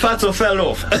 Comrade Fatso fell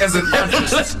off. As an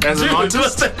artist,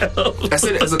 I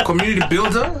said as a community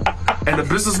builder and a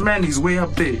businessman, he's way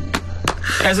up there.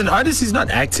 As an artist, he's not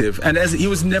active, and as he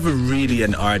was never really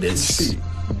an artist.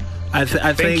 I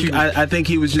think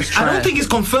he was just trying. I don't think he's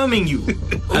confirming you.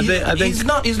 I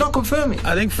think He's not confirming.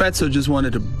 I think Fatso just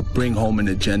wanted to bring home an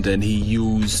agenda, and he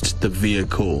used the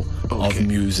vehicle of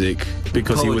music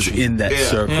because he was Poetry. in that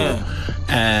circle. Yeah.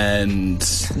 And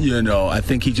I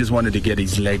think he just wanted to get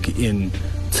his leg in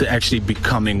to actually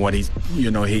becoming what he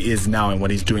is now and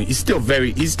what he's doing. He's still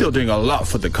doing a lot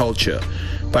for the culture,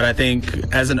 but I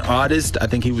think as an artist, I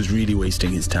think he was really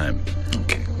wasting his time.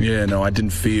 Okay. Yeah, no, I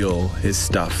didn't feel his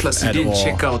stuff. Plus, he at didn't all.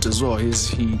 check out as well.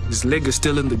 His leg is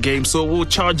still in the game, so we'll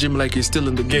charge him like he's still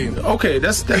in the game. Okay,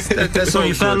 that's So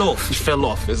he fell off. He fell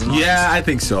off. As an Yeah, I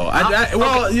think so.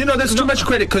 There's too much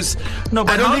credit because No,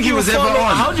 but I don't think he was ever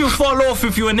on. How do you fall off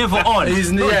if you were never on?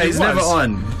 He's never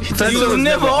on. He was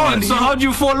never on. So how do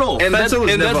you fall off? And Fatso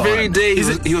was never that very on. day,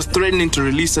 he was threatening to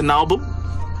release an album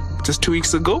just 2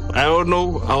 weeks ago. I don't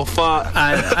know how far.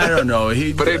 I don't know.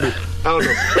 But anyway, I don't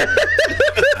know.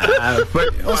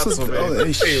 But also,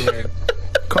 man.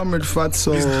 Comrade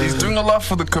Fatso. He's doing a lot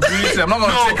for the community. I'm not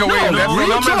going to take away that from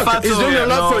real him. talk. He's doing a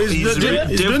lot for he's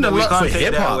doing a lot for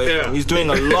hip hop. Yeah. He's doing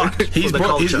a lot for the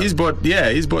culture.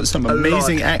 He's brought some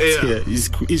amazing acts here.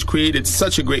 He's created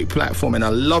such a great platform, and I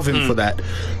love him for that.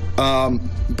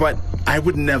 But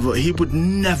he would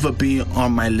never be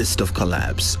on my list of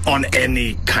collabs, on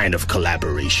any kind of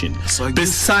collaboration. So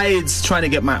besides trying to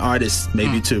get my artists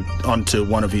maybe onto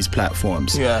one of his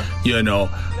platforms. Yeah.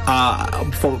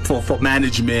 For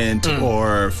management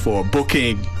or for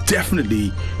booking,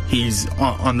 definitely he's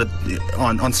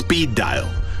on speed dial.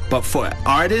 But for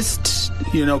artists,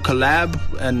 collab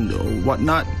and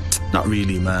whatnot, not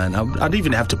really, man. I'd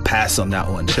even have to pass on that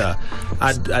one. Sure.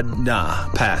 I'd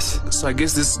pass. So I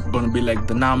guess this is going to be like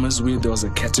the Namas, where there was a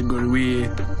category where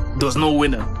there was no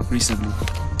winner recently.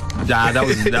 Nah, that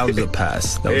was a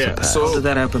pass. That was a pass. So did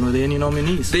that happen with any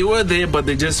nominees? They were there, but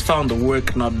they just found the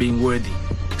work not being worthy.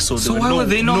 So why were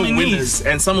they no nominees? winners,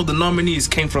 and some of the nominees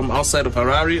came from outside of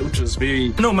Harare, which was very.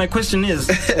 No, my question is,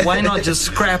 why not just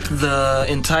scrap the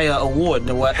entire award?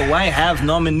 Why have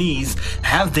nominees,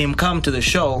 have them come to the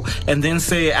show and then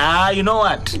say, you know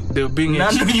what? They were being None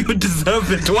extra. of you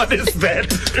deserve it. What is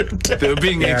that? They were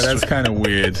being extra. That's kind of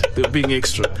weird. They were being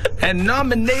extra. And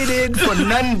nominated for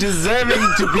none deserving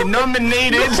to be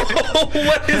nominated.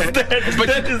 What is that? But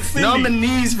that is silly.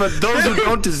 Nominees for those who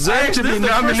don't deserve to be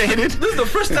nominated. This is the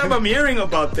first time I'm hearing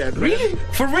about that. Really?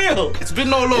 For real? It's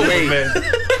been all over, man.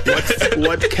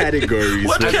 What categories?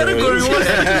 What category was To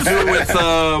that? do with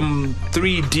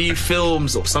 3D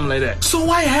films or something like that. So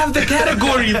why have the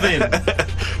category then?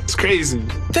 It's crazy,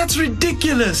 That's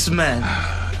ridiculous, man.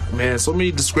 man. So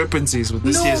many discrepancies with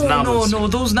this year's Namas. No.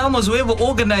 Those Namas, whoever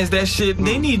organized that shit,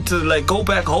 they need to go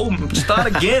back home, start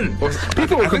again.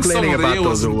 People were I think some complaining of the about year those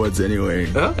was- awards anyway.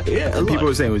 Huh? Yeah, People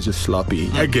were saying it was just sloppy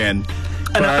again.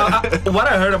 And what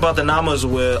I heard about the Namas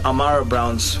were Amara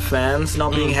Brown's fans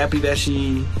not being happy that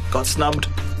she got snubbed.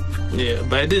 Yeah,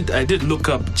 but I did look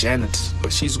up Janet,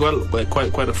 but she's got like,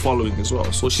 quite a following as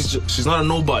well. So she's not a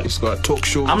nobody. She's got a talk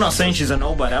show. I'm not saying she's a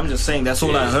nobody. I'm just saying that's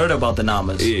all I heard about the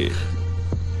Namas. Yeah.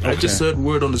 I just heard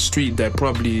word on the street that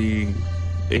probably.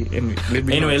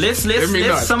 Anyway, let's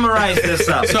summarize this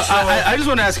up. So I just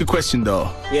want to ask a question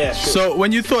though. Yeah. Sure. So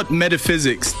when you thought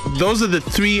Metaphysics, those are the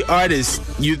 3 artists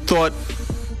you thought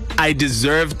I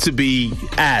deserved to be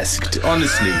asked,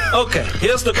 honestly. Okay,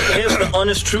 here's the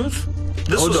honest truth.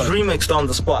 This was remixed on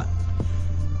the spot.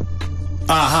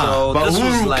 So but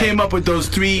who came up with those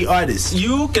 3 artists?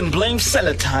 You can blame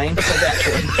Celatine for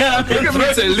that one. I'm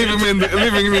not saying leaving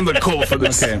him in the cold for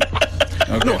this. Okay.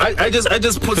 No, I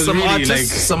just put some really,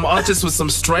 some artists with some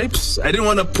stripes. I didn't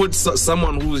want to put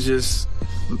someone who's just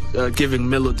giving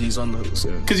melodies on the.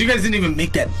 Because you guys didn't even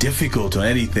make that difficult or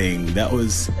anything. That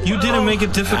was. You didn't make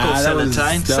it difficult,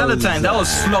 Celatine. Celatine, that was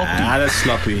sloppy. That's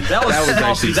sloppy. That was sloppy.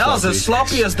 actually That was sloppy. as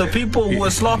sloppy as the people who were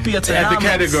sloppy at the At the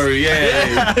category,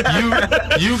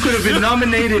 yeah. you could have been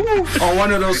nominated on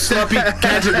one of those sloppy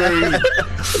categories,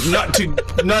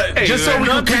 just so we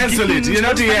could cancel it. You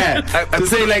know, to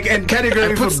say like in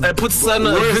category. I put son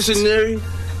a visionary.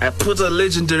 I put a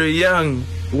legendary young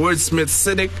wordsmith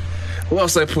cynic. Who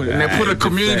else I put? And I put a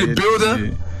community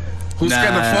builder. Who's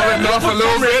kind of falling off a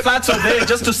little bit. Fatso there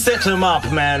just to set him up,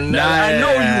 man. I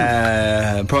know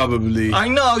you. Probably. I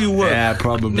know you were. Yeah,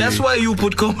 probably. That's why you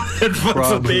put Comrade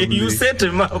Fatso there. You set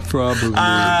him up. Probably.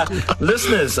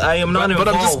 Listeners, I am not involved.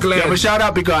 But I'm just glad. Yeah, but shout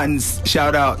out Begottens,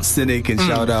 shout out Cynic, and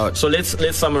shout out. So let's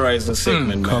summarize the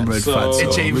segment, man. Comrade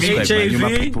Fatso.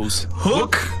 HAV,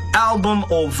 hook, album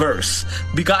or verse?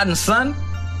 Begotten Son,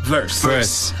 verse.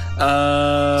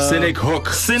 Cynic hook.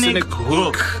 Cynic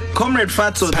hook. Comrade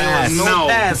Fatso, there was no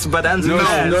pass, but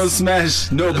no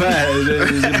smash, no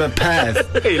pass, but pass.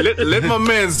 Hey, let my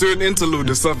man's do an interlude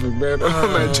or something, man.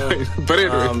 But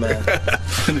anyway.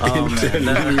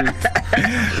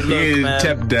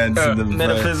 Tap dance in the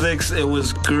Metaphysics, it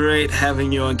was great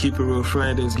having you on Keep It Real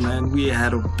Fridays, man. We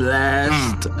had a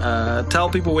blast. Tell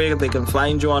people where they can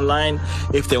find you online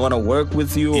if they want to work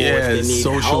with you or if they need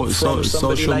help from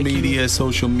somebody like you.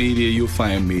 Social media, you'll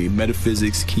find me.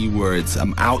 Metaphysics keywords.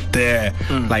 I'm out there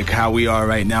like how we are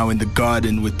right now in the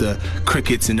garden with the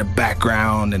crickets in the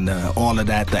background and all of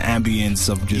that, the ambience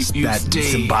of just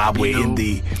Zimbabwe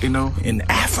in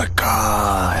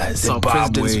Africa,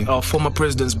 Zimbabwe. Our former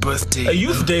president's birthday. A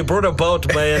youth day brought about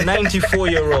by a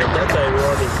 94-year-old. That's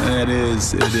ironic.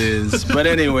 It is. But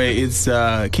anyway, it's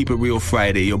Keep It Real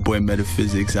Friday. Your boy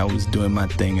Metaphysics. I was doing my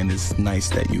thing, and it's nice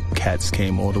that you cats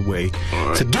came all the way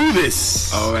to do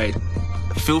this. All right.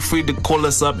 Feel free to call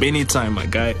us up anytime, my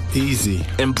guy. Easy.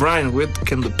 And Brian, where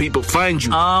can the people find you?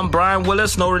 Brian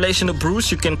Willis, no relation to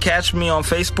Bruce. You can catch me on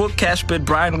Facebook, Cashbit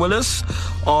Brian Willis.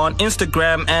 On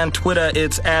Instagram and Twitter,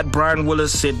 it's at Brian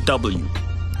Willis W.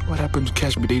 What happened to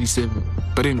Cashbit 87?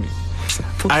 But anyway.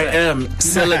 I am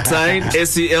Celatine,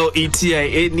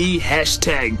 SELETINE,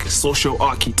 hashtag social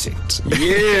architect.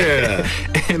 Yeah.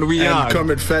 And we are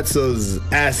Comrade Fatso's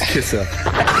ass kisser.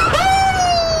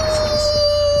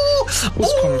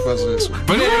 What's Comrade Fatso's?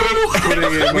 But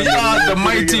anyway, we are the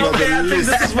mighty. This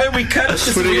is where we cut.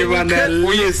 Putting him on that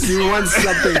list. You want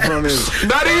something from him.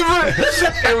 Not even.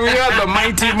 And we are the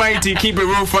mighty Keep It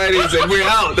Real Fridays, and we're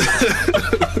out.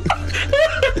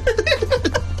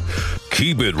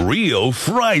 Keep It Real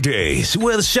Fridays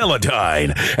with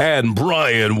Celatine and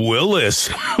Brian Willis.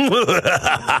 Military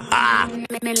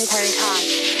talk.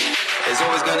 There's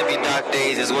always gonna be dark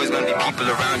days. There's always gonna be people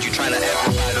around you trying to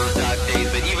amplify those dark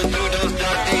days. But even through those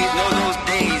dark days, know those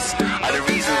days are the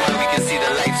reasons why we can see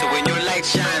the light. So when your light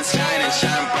shines, shine and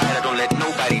shine brighter. Don't let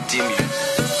nobody dim you.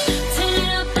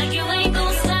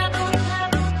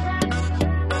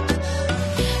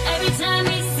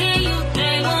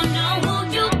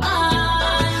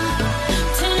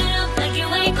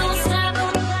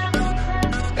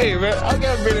 Hey man, I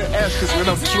got better ass because when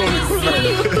I'm trolling.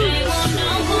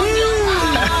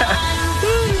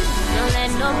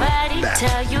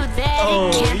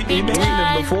 He named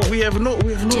him before. We have no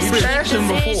reaction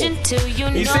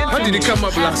before. He said, how did he come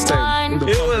up last time?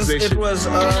 It was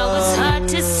hard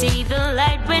to see the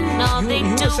light when all they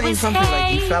do is something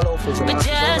like he fell off his but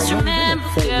just remember,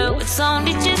 girl, it's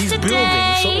only just a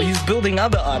day. He's building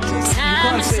other artists. You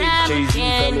can't say Jay-Z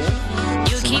fell off.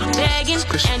 You keep begging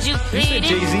and you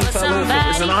pleading for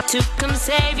somebody to come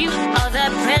save you. All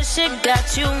that pressure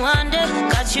got you under,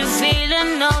 got you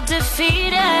feeling all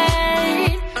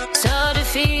defeated, so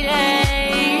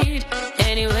defeated.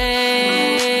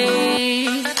 Anyway,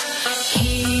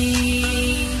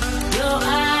 keep your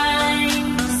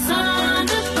eyes on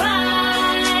the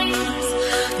prize.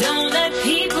 Don't let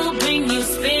people bring your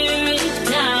spirit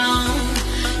down.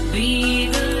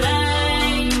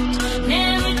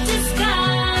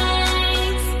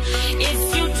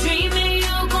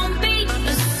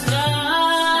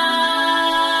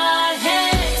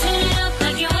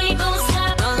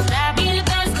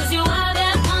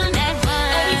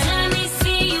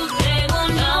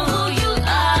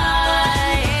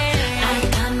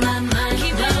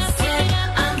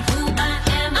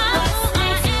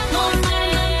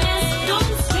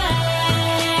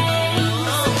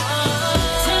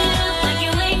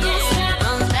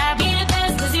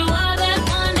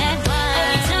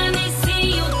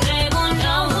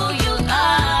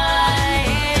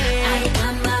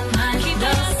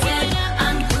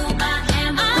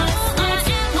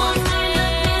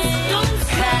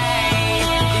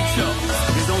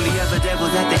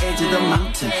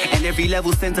 Every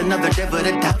level sends another devil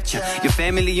to doubt you. Your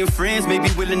family and friends may be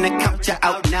willing to count you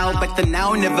out now, but the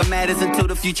now never matters until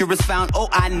the future is found. Oh,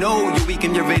 I know you're weak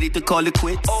and you're ready to call it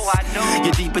quits. Oh, I know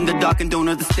you're deep in the dark and don't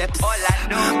know the steps. All I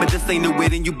know, but this ain't the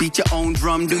wedding. You beat your own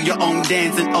drum, do your own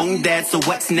dance and own that. So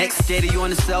what's next? Steady on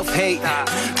the self-hate.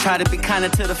 Try to be kinder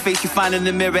to the face you find in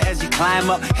the mirror as you climb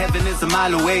up. Heaven is a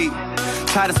mile away.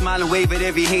 Try to smile and wave at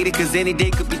every hater, cause any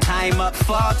day could be time up.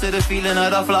 Fall to the feeling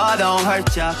of the flaw, don't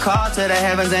hurt ya. Call to the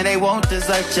heavens and they won't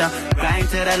desert ya. Grind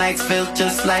till the nights feel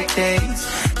just like days.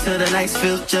 Till the nights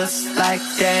feel just like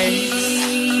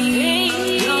days.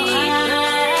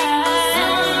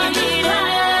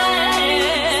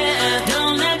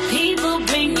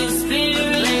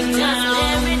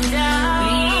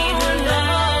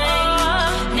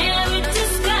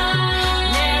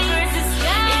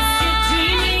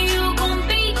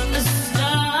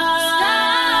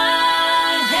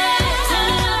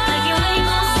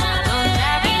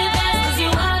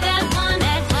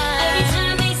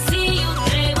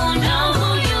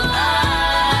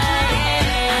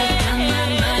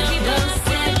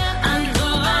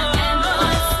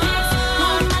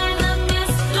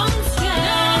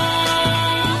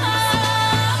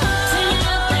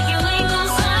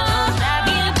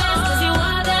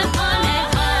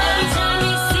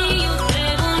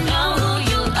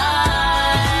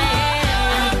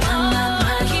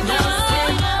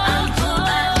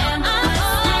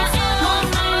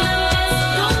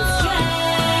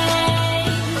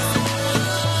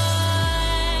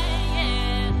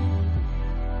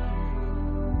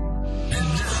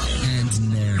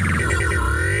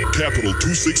 Capital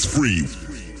 263